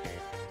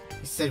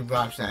 You said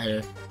Rob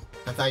Schneider.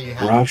 I thought you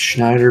had. Rob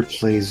Schneider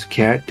plays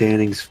Kat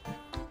Dennings'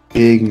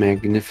 big,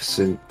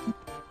 magnificent,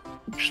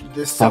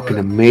 This fucking summer.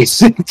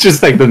 amazing.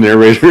 Just like the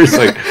narrator is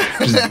like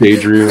just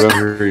daydreaming about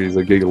her. He's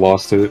like getting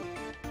lost in it.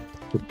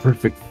 The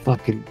perfect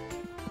fucking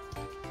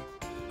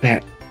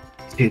fat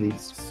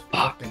titties.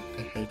 Fuck.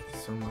 I hate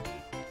this so much.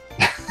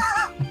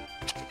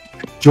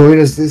 Join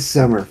us this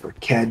summer for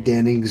Kat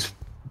Dennings'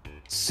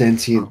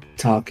 sentient,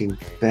 talking,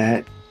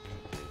 fat,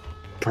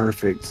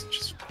 perfect,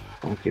 just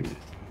fucking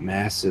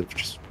massive,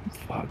 just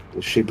fuck,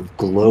 the shape of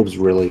globes,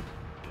 really.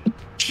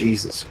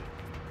 Jesus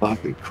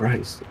fucking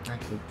Christ. I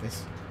hate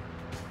this.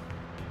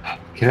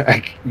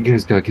 You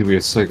guys gotta give me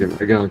a second.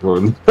 I gotta go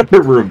in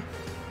the room.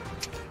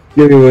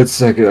 Give me 1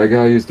 second. I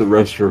gotta use the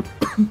restroom.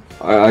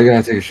 I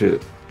gotta take a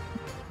shit.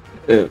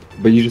 Yeah,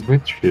 but you just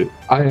went through shit.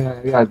 I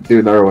gotta do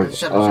another one.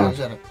 Shut up,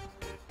 shut up.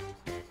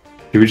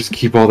 Can we just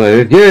keep all that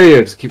in? Yeah,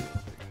 just keep.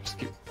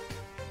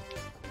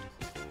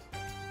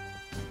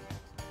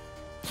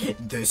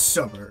 This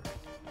summer.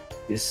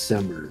 This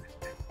summer,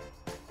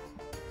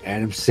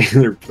 Adam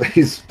Sandler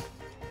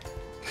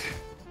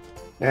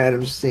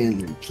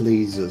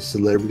plays a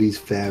celebrity's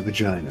fat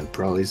vagina,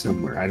 probably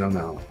somewhere. I don't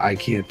know. I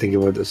can't think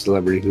of a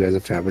celebrity who has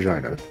a fat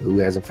vagina.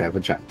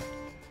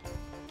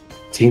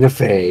 Tina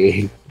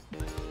Fey.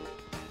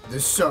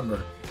 This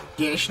summer,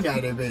 Dan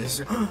Schneider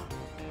is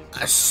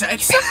a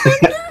sex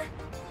offender?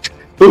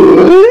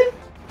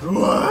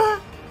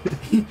 What?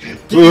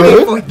 Get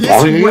ready for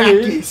this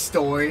wacky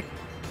story.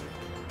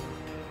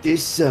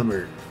 This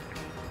summer.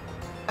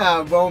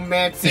 A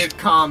romantic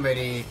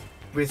comedy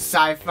with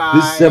sci-fi,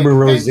 This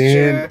summer,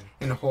 adventure,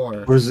 and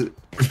horror.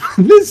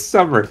 This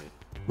summer,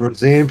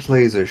 Roseanne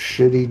plays a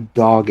shitty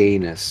dog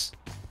anus.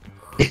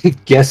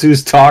 Guess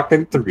who's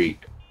talking 3?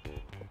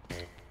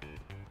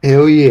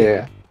 Hell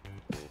yeah.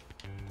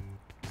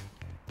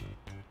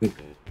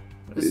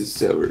 This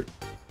summer.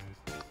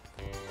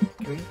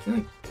 Can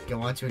we go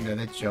on to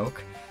another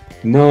joke?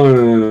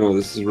 No.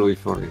 This is really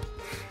funny.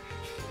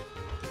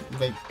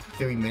 Like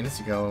 3 minutes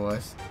ago it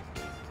was.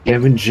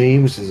 Kevin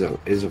James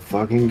is a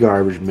fucking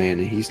garbage man,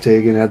 and he's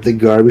taking out the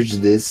garbage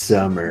this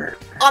summer.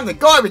 I'm the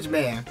garbage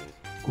man!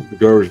 The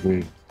garbage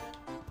man.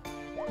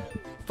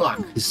 Fuck.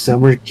 This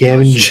summer,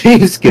 Kevin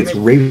James gets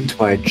raped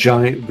by a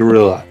giant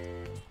gorilla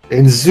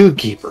and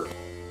zookeeper.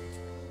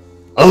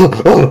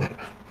 Oh!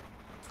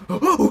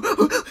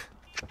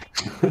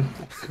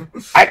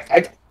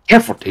 I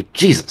careful, dude.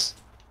 Jesus.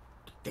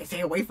 Stay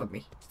away from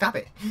me. Stop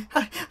it.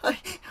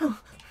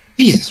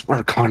 Jesus, wear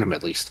a condom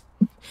at least.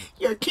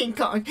 You're King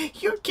Kong.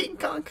 You're King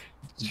Kong.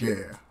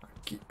 Yeah, I'm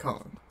King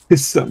Kong.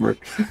 This summer,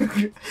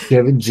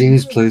 Kevin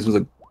James plays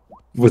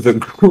with a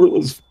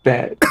gorilla's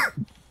fat,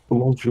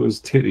 voluptuous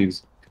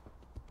titties.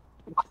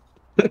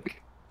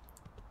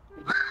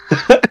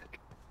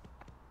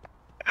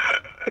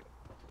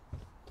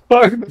 Fuck,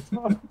 that's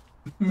not.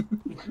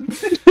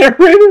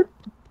 Narrator.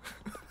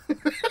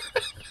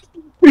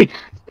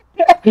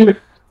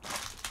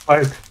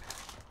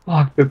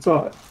 Fuck, that's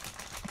hot.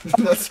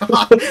 That's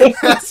hot.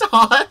 That's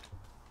hot.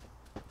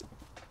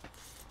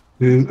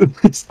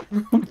 This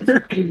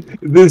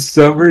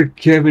summer,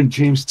 Kevin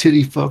James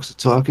titty fucks a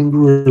talking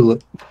gorilla.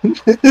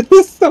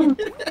 This summer.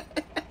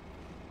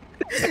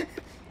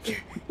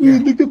 Yeah.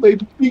 Look at my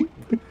feet.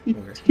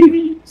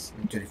 Titties.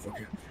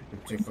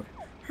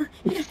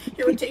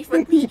 You would take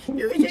fuck me.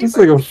 You would take Just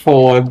fuck like a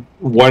full-on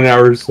 1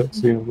 hour sex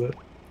scene of that.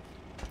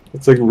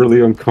 It's like really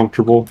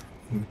uncomfortable.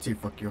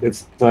 fuck you.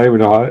 It's not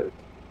even hot.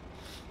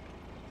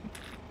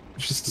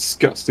 It's just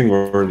disgusting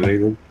more than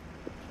anything.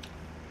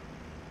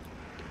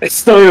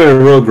 It's not even a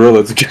real gorilla,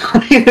 it's a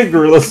guy in a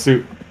gorilla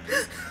suit.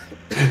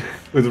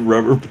 With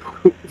rubber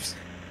boobs.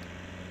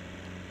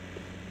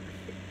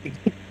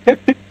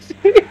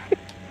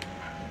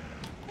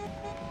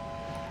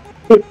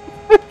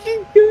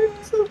 Fucking good.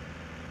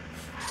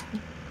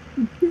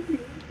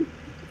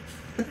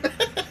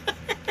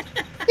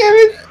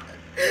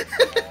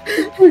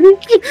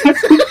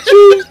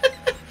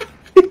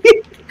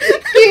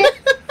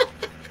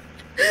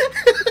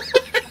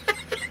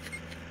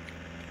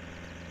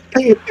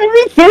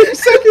 Every 30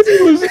 seconds he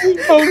loses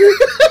his boner.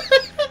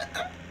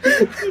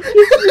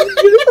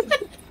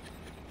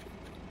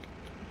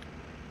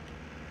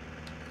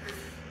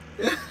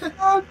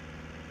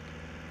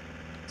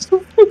 So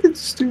fucking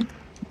stupid.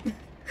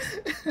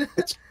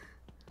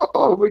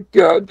 Oh my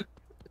god.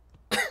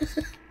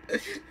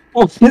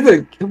 Oh,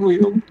 that kill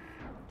him.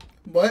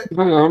 What? I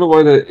don't know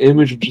why that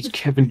image of just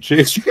Kevin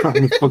James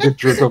trying to fucking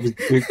jerk off his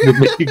dick to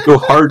make it go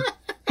hard.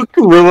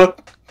 Gorilla.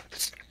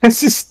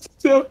 It's just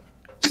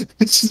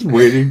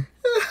waiting.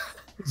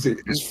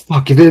 Just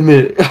fucking in a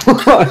minute.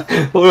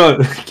 Hold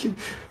on.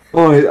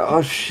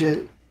 Oh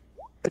shit.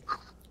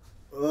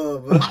 Oh,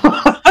 man.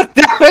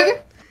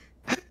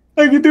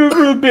 I can do it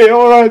for a bit.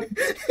 Hold on.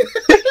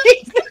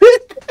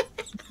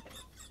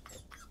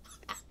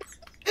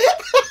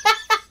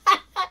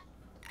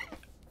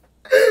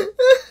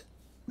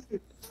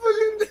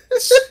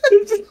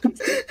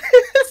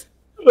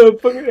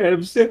 Fucking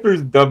Adam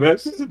Sandler's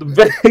dumbass is in the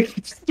back.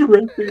 He's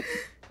directing.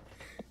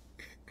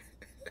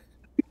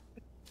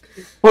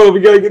 Oh, we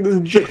gotta get this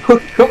joke.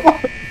 Come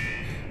on.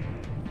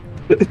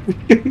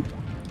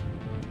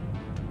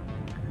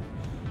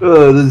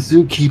 The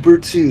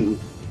Zookeeper 2.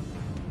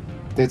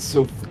 That's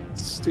so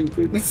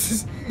stupid. This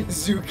is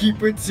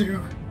Zookeeper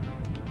 2.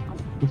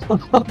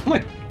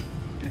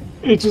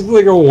 It's just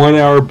like a 1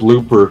 hour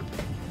blooper.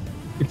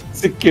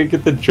 He can't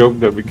get the joke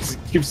done because he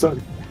keeps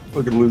on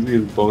fucking losing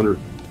his boner.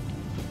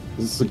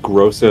 This is a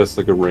gross ass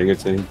like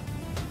orangutan.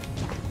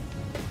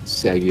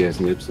 Saggy ass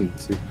nips and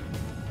too.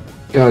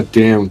 God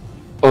damn.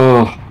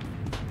 Oh.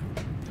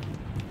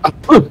 I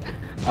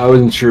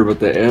wasn't sure about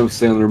the Adam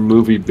Sandler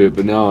movie bit,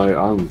 but now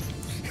I'm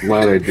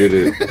glad I did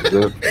it.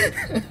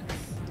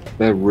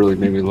 That really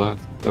made me laugh.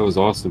 That was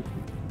awesome.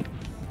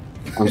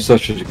 I'm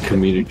such a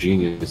comedic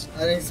genius. I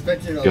didn't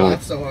expect you to God.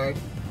 laugh so hard.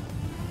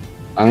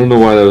 I don't know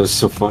why that was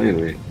so funny to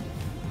me.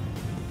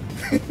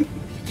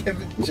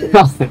 Kevin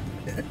James.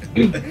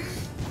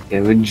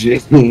 Kevin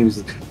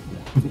James.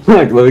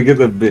 Fuck, let me get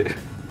the bit.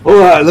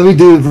 Hold on, let me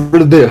do it for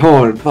the bit.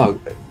 Hold on, fuck.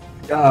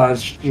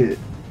 Gosh, shit.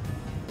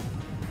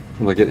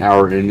 Like an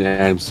hour in,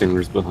 Adam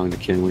Sandler's behind the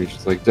camera. He's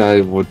just like,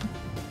 Dad, what?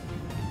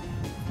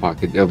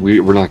 Fuck it.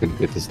 We're not gonna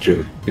get this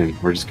joke, and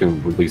we're just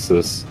gonna release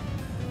this.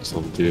 That's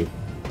all we do.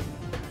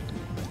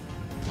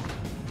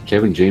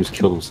 Kevin James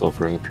killed himself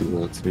right after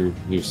that too.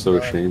 He was so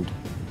ashamed.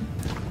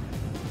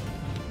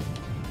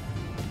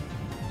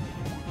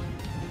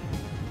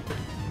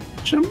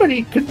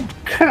 Somebody could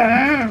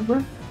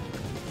come.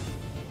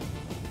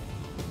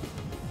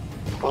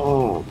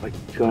 Oh my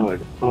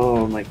god.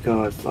 Oh my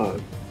god, fuck.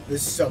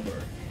 This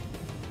summer.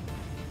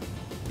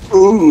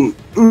 Ooh,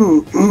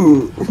 ooh,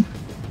 ooh.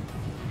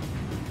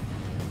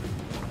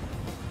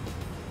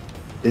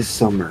 This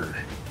summer.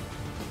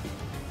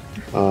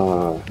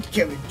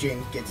 Kevin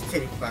James gets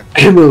titty fucked.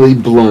 Emily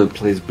Blunt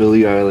plays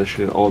Billie Eilish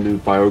in all new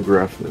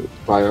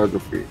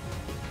biography.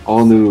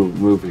 All new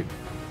movie.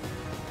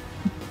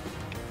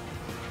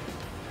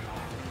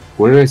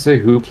 What did I say?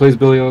 Who plays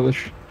Billie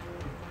Eilish?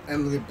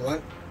 Emily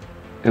Blunt.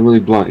 Emily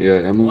Blunt, yeah.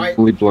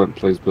 Emily Blunt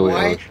plays Billie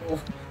Eilish.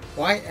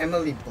 Why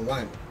Emily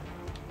Blunt?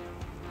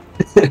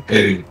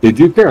 They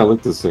do kind of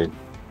look the same.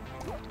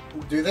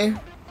 Do they?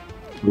 A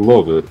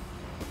little bit.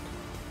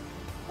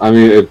 I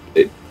mean,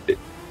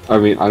 I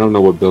mean, I don't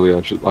know what Billie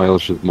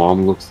Eilish's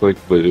mom looks like,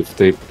 but if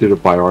they did a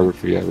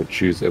biography, I would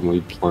choose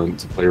Emily Blunt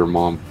to play her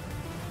mom.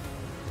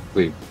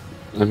 Like,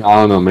 I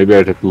don't know. Maybe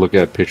I'd have to look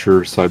at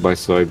pictures side by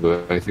side,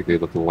 but I think they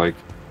look alike.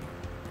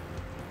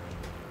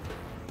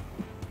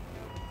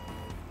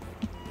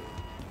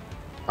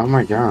 Oh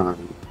my god.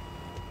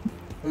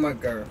 Oh my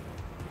god.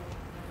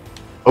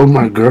 Oh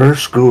my god,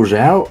 school's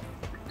out?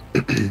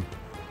 How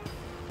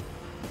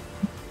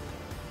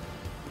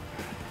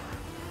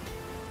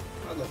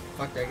the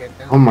fuck did I get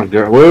down? Oh my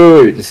god,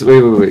 wait,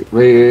 break.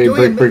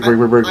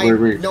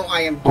 No,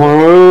 I am.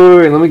 Oh,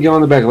 wait, let me get on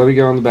the back. Let me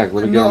get on the back.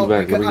 Let me get on the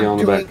back. Let me get on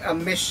the back. I'm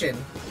doing a mission.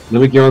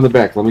 Let me get on the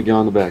back. Let me get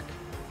on the back.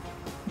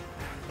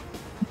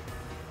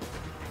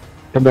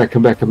 Come back,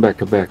 come back, come back,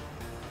 come back.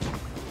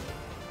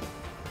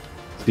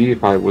 See,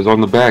 if I was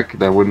on the back,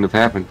 that wouldn't have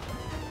happened.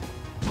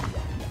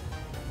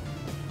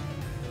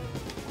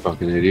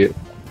 Fucking idiot.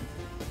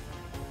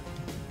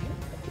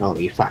 Oh,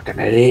 you fucking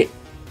idiot.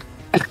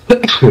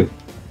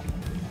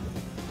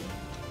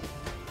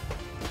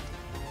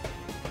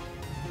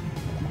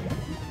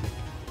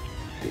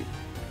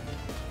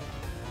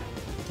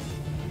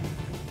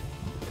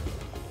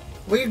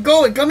 Where you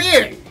going? Come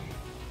here!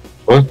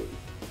 What?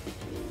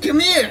 Come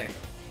here!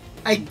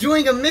 I'm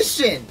doing a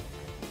mission!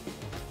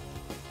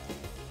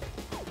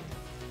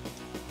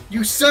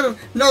 You son of...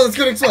 No, it's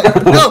gonna explode!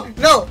 No!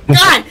 No!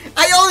 God!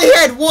 I only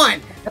had one!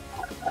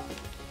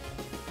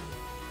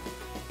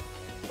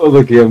 Oh,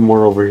 look, you have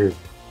more over here.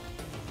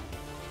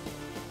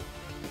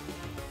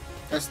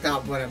 That's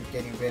not what I'm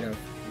getting rid of,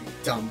 you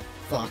dumb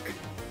fuck.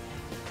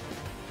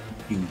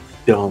 You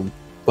dumb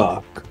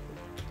fuck.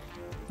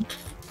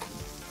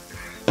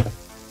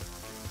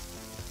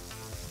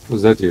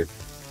 What's that to?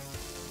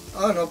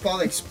 I don't know,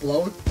 probably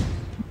explode.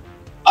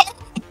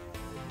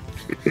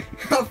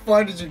 How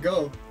far did you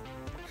go?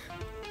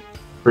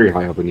 Pretty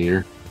high up in the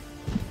air.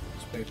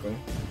 It's pretty cool.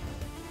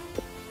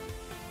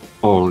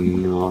 Oh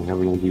no, I have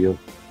an idea.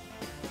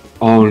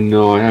 Oh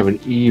no, I have an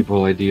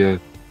evil idea.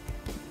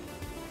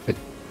 A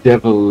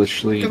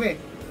devilishly Come here.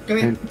 Come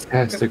here.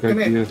 fantastic Come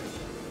here. idea.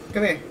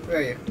 Come here. Where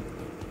are you?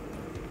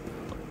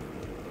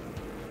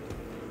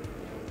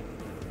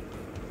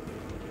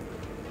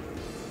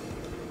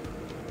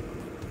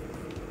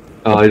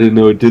 Oh, I didn't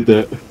know it did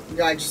that.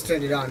 Yeah, I just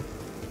turned it on.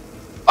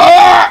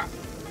 Ah!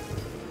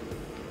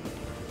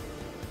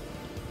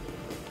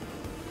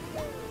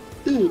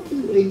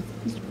 Wait.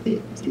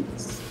 Please.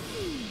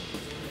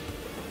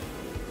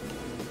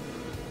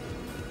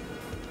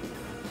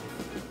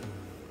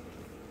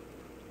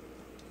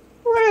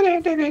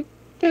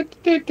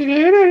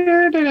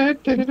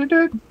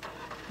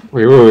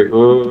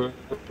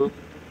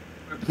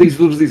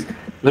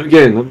 Let me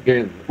get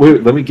in.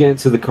 Wait, let me get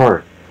into the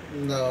car.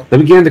 No. Let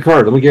me get in the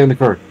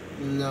car.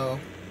 No.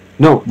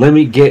 No, let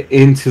me get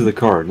into the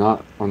car,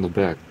 not on the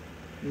back.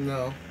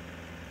 No.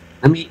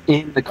 Let me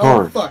in the Oh,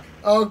 car. fuck.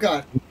 Oh,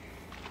 God.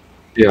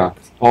 Yeah.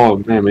 Oh,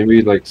 man,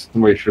 maybe, like,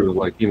 somebody should have,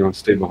 like,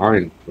 stayed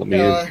behind. Let me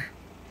in.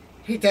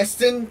 Hey,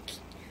 Dustin,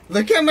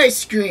 look at my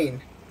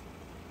screen.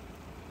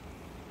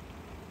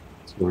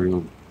 What's going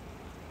on?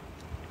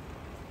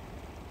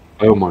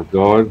 Oh, my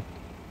God.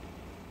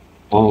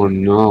 Oh,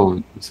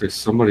 no. It's like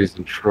somebody's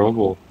in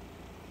trouble.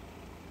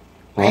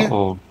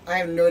 Uh-oh. I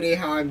have no idea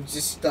how I'm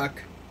just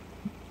stuck.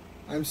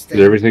 I'm Did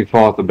staying. everything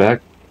fall out the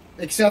back?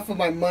 Except for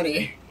my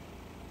money.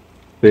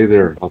 Stay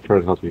there. I'll try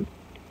to help you.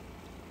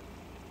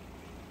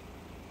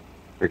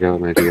 I got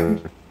an idea.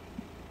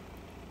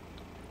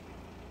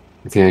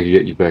 I think I can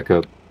get you back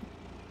up.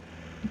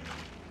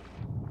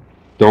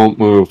 Don't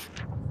move.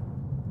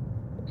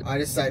 I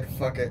decided,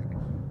 fuck it.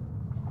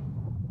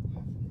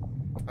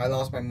 I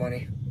lost my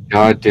money.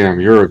 God damn,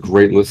 you're a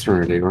great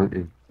listener today, aren't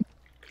you?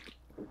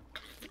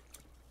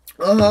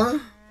 Uh-huh.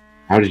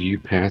 How did you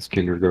pass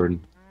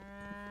kindergarten?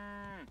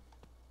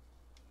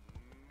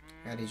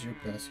 How did you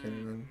pass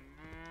kindergarten?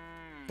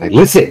 Hey,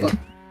 listen!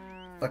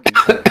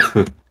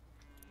 Fucking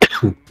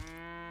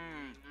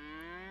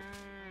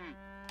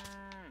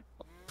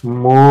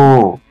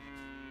Moo.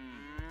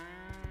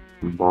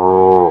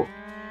 Moo.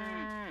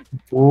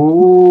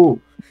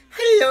 Ooh.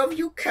 I love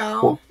you,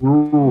 cow.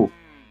 Ooh.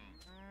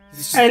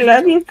 I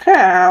love you,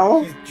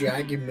 cow. He's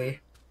dragging me.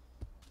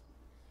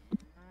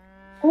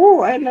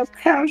 Oh, I love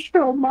cows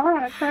so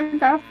much. I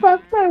got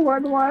fucked by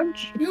one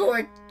once. You're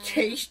a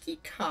tasty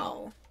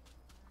cow.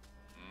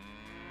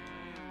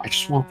 I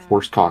just want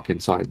horse cock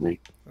inside me.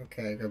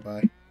 Okay,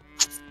 goodbye.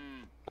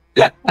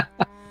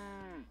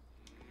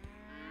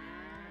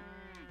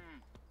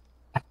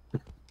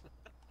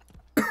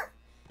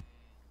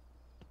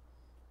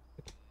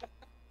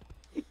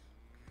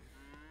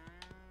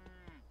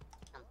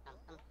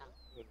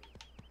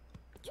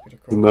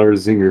 Another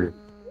zinger.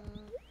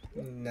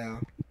 No.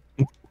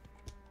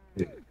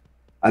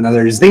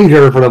 Another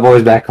zinger for the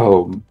boys back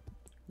home.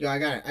 Yo, I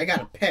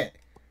got a pet.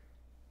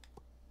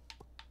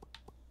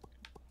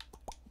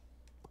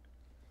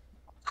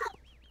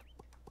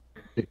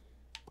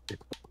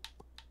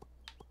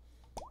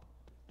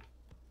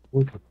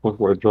 What the fuck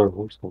would I drive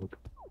horse cock?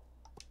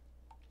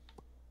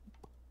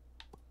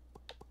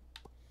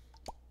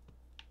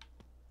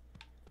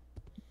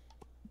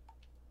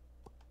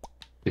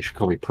 They should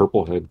call me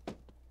Purplehead.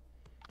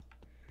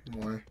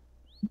 Why?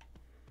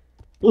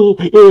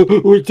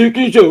 We're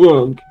taking so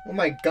long. Oh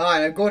my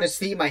god, I'm going to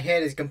sleep. My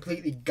head is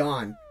completely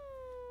gone.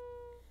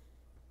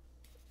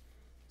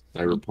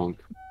 Cyberpunk.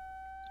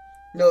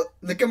 No,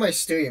 look at my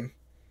stream.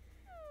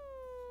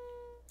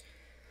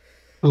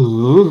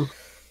 Hello?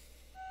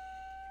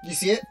 You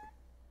see it?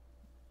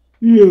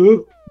 Yeah.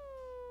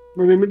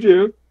 My name is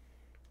Jeff.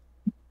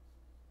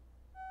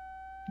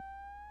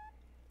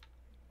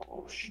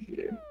 Oh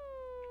shit.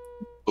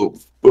 Oh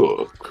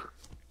fuck.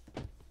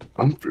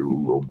 I'm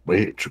feeling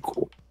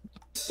romantical.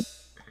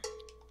 It's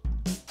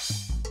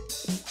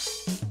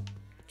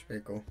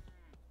pretty cool.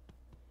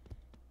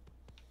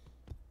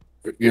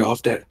 Get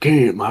off that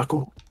can,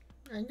 Michael.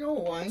 I know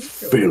why.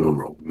 Feeling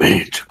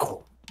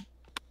romantical.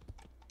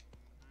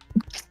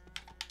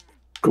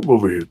 Come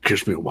over here and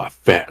kiss me on my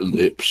fat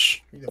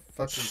lips. Who the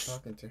fuck are you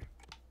talking to?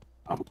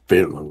 I'm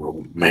feeling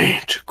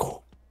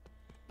romantical.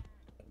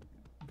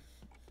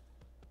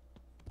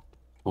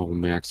 Oh,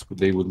 Max,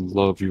 they would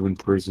love you in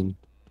prison.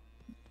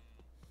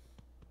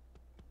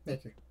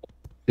 Thank you.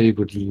 They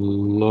would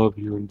love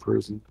you in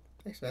prison.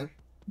 Thanks, man.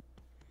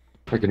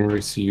 I can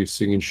already see you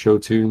singing show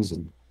tunes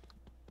and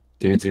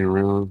dancing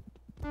around.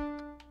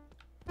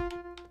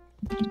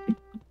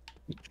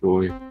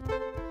 Joy.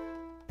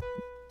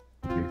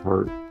 Your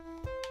heart.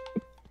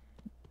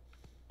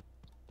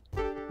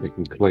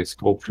 Making clay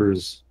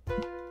sculptures.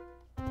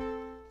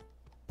 And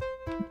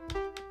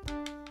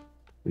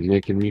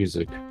making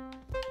music.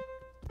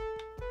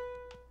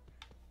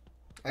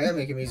 I am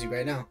making music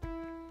right now.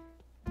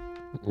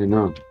 I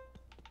know.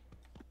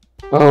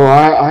 Oh,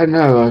 I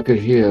know. I could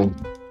hear.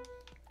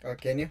 Oh,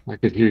 can you? I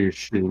could hear you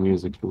shooting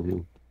music from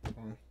here.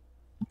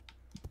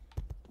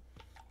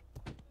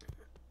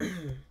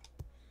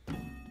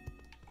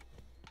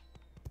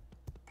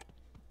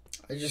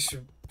 I just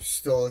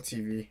stole a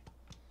TV.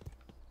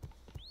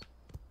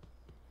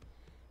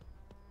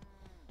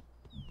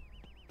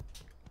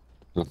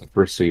 Not the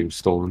first thing you've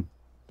stolen.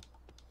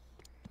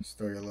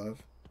 Stole your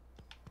love.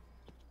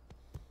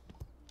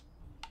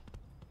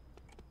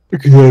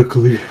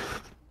 Exactly.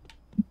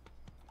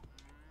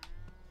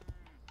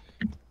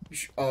 We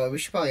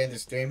should probably end the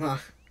stream, huh?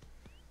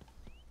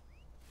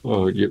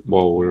 Yeah,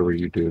 well, whatever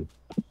you do.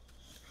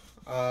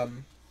 I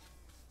don't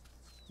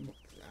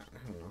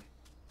know.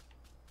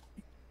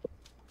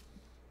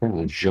 Kind of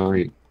a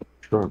giant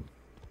truck.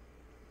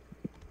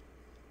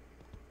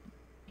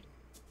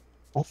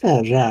 That's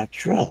a giant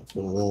truck.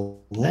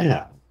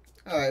 Yeah.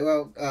 Alright,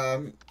 well,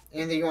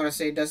 anything you want to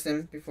say,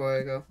 Dustin, before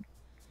I go?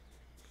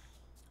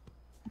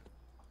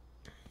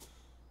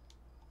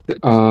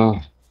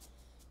 I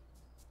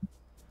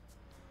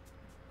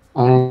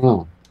don't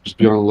know. Just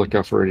be on the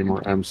lookout for any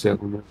more Adam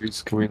Sandler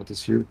movies coming out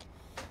this year.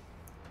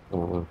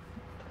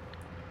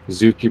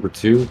 Zookeeper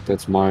 2,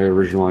 that's my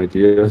original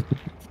idea.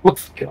 Oh,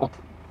 God.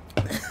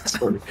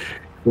 Sorry.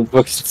 The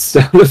fucking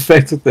sound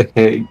effects at the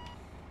hay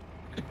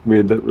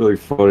made that really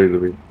funny to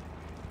me.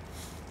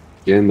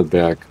 Get in the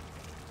back.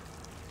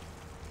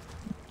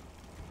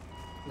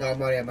 No,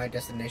 I'm already at my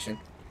destination.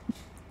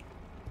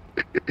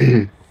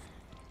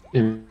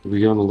 And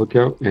be on the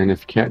lookout, and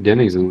if Kat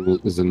Dennings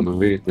is in the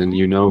movie, then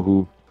you know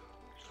who,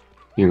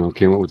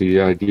 came up with the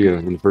idea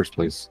in the first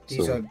place.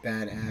 These So, are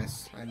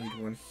badass. I need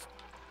one.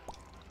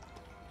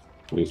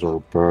 these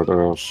are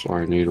badass.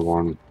 I need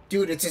one.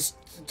 Dude, it's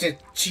a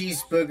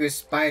cheeseburger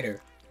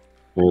spider.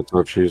 It's a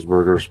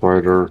cheeseburger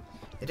spider.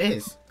 It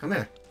is. Come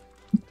here.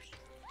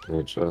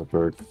 It's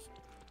epic.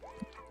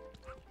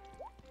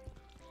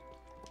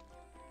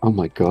 Oh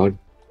my god.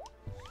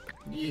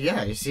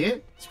 Yeah, you see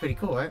it? It's pretty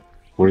cool, right?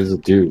 What does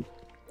it do?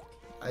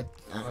 I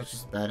was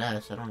just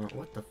badass. I don't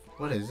know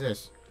what is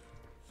this?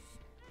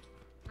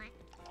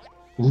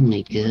 Oh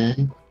my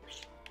god.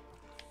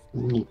 Oh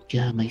my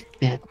god, my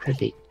fat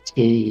perfect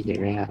titties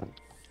are out.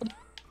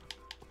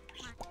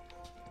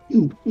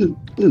 Ooh, ooh,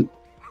 ooh.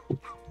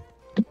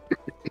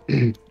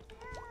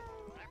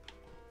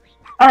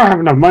 I don't have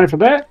enough money for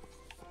that.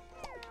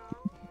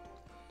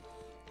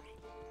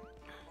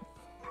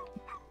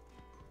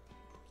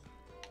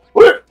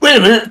 Wait a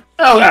minute.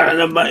 I don't have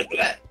enough money for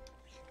that.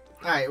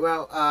 Alright,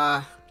 well,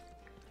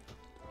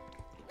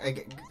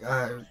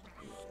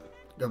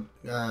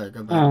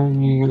 goodbye.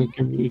 You gonna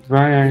give me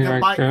advice, You can I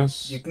buy-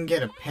 guess. You can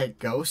get a pet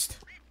ghost.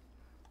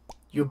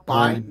 You're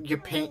buying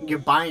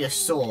a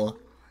soul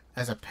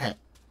as a pet.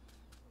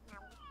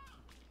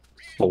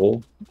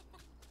 Soul?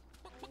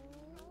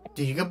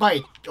 Dude, you can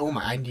buy. Oh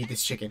my! I need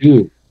this chicken.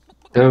 Dude,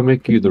 that would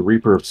make you the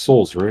Reaper of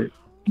Souls, right?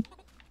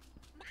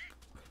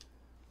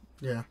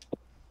 Yeah.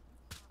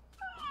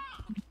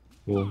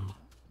 Yeah.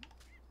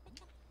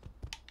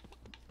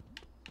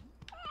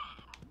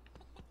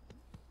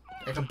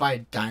 I can buy a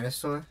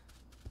dinosaur.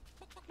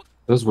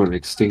 Those went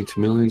extinct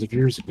millions of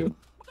years ago.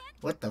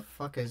 What the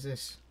fuck is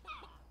this?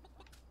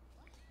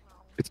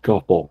 It's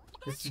golf ball.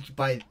 This you can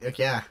buy.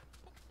 Okay, yeah.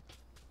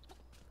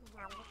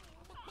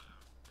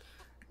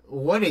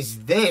 What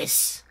is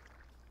this?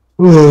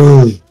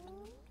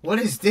 What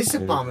is this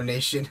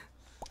abomination?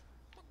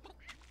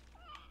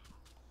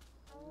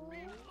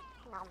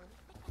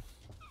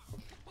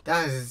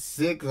 That is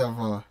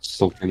Ziglava.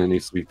 Something that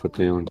needs to be put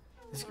down.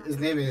 His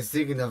name is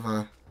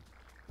Ziglava.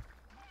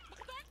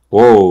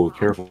 Whoa,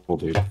 careful,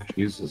 dude.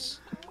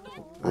 Jesus.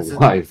 That's it.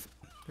 Alive.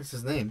 What's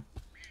his name?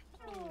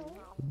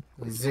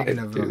 Dude.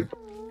 Ziglava.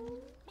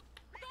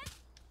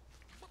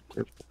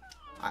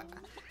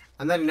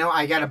 I'm letting you know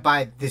I gotta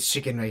buy this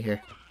chicken right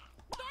here.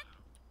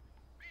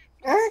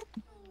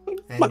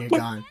 And you're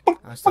gone.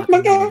 I was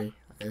talking to nobody,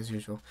 as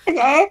usual.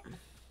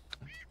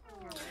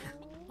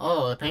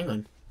 Oh, a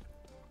penguin.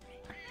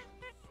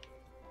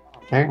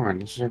 Penguin,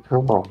 this is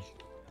cool.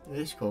 It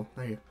is cool.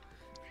 Thank you.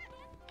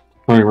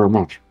 Thank you very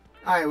much.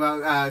 Alright,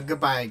 well,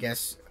 goodbye, I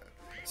guess.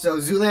 So,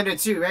 Zoolander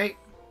 2, right?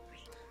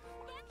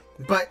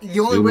 But the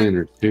only way...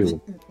 Zoolander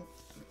 2.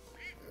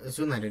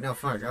 Zoolander, no,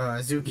 fuck.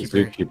 Zookeeper.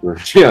 Zookeeper.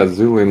 Yeah,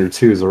 Zoolander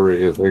 2 is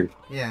already a thing.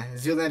 Yeah,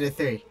 Zoolander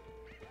 3.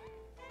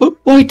 But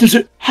why does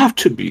it have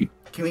to be?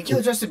 Can we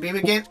kill Justin Bieber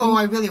again? Oh,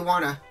 I really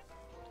wanna.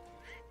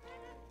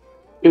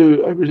 I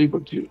really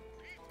want to.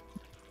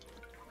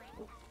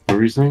 What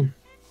were you saying?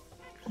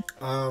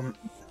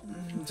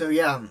 So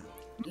yeah,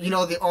 you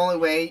know, the only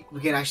way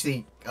we can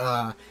actually,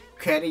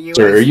 credit you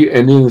Sorry, is... are you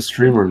ending the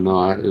stream or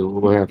not?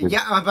 What happened?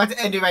 Yeah, I'm about to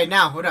end it right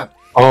now. Hold up.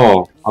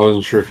 Oh, I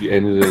wasn't sure if you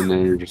ended it and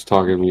then you're just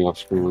talking to me off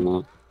screen or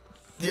not.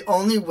 The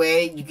only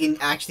way you can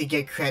actually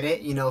get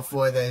credit, you know,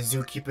 for the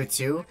Zookeeper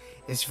 2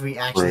 is if we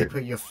actually Right.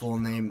 put your full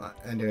name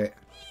under it.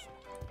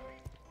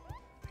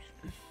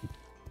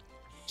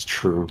 It's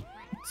true.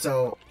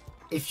 So,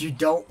 if you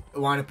don't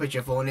want to put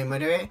your full name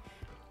under it,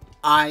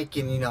 I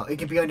can, you know, it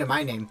can be under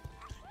my name.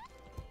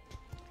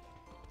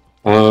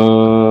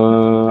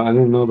 I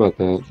don't know about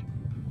that.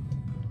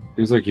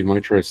 Seems like you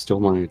might try to steal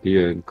my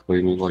idea and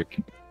claim it like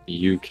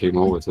you came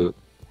up with it.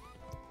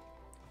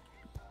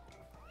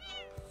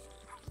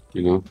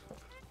 You know?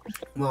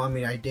 Well, I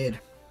mean, I did.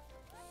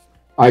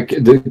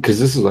 Because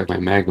this is like my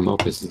magnum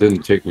opus. It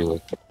didn't take me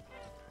like...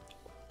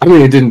 I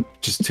mean, it didn't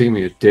just take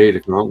me a day to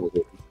come out with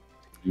it.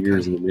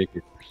 Years in the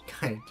making.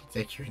 I didn't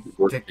take your...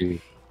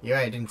 Working. You're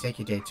right, it didn't take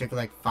you a day. It took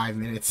like 5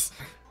 minutes.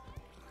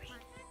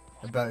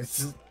 About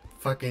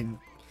fucking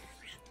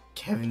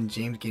Kevin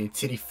James getting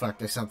titty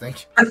fucked or something.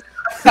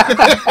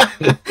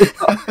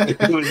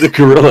 It was a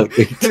gorilla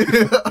thing.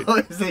 Oh,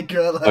 it's a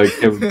girl. Like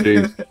Kevin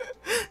James.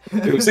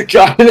 It was a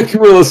guy in a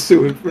gorilla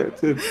suit in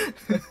Brampton.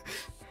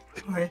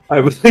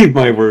 I believe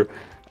my word.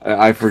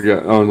 I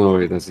forgot. Oh no,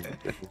 wait, that's.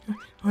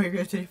 Oh, you're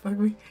gonna titty fuck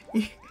me?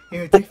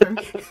 You're gonna titty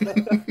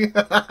fuck me?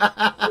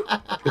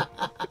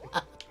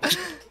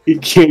 He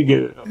can't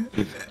get it up.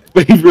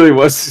 But he really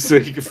wants to so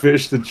he can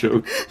finish the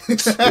joke.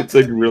 It's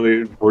like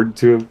really important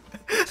to him.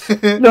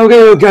 No, okay,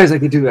 no, guys, I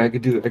can do it.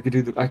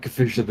 I can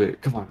finish the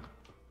bit. Come on.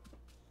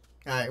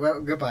 Alright, well,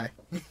 goodbye.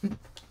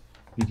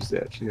 He just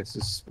actually has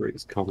to spray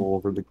his cum all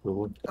over the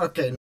gorilla.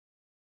 Okay.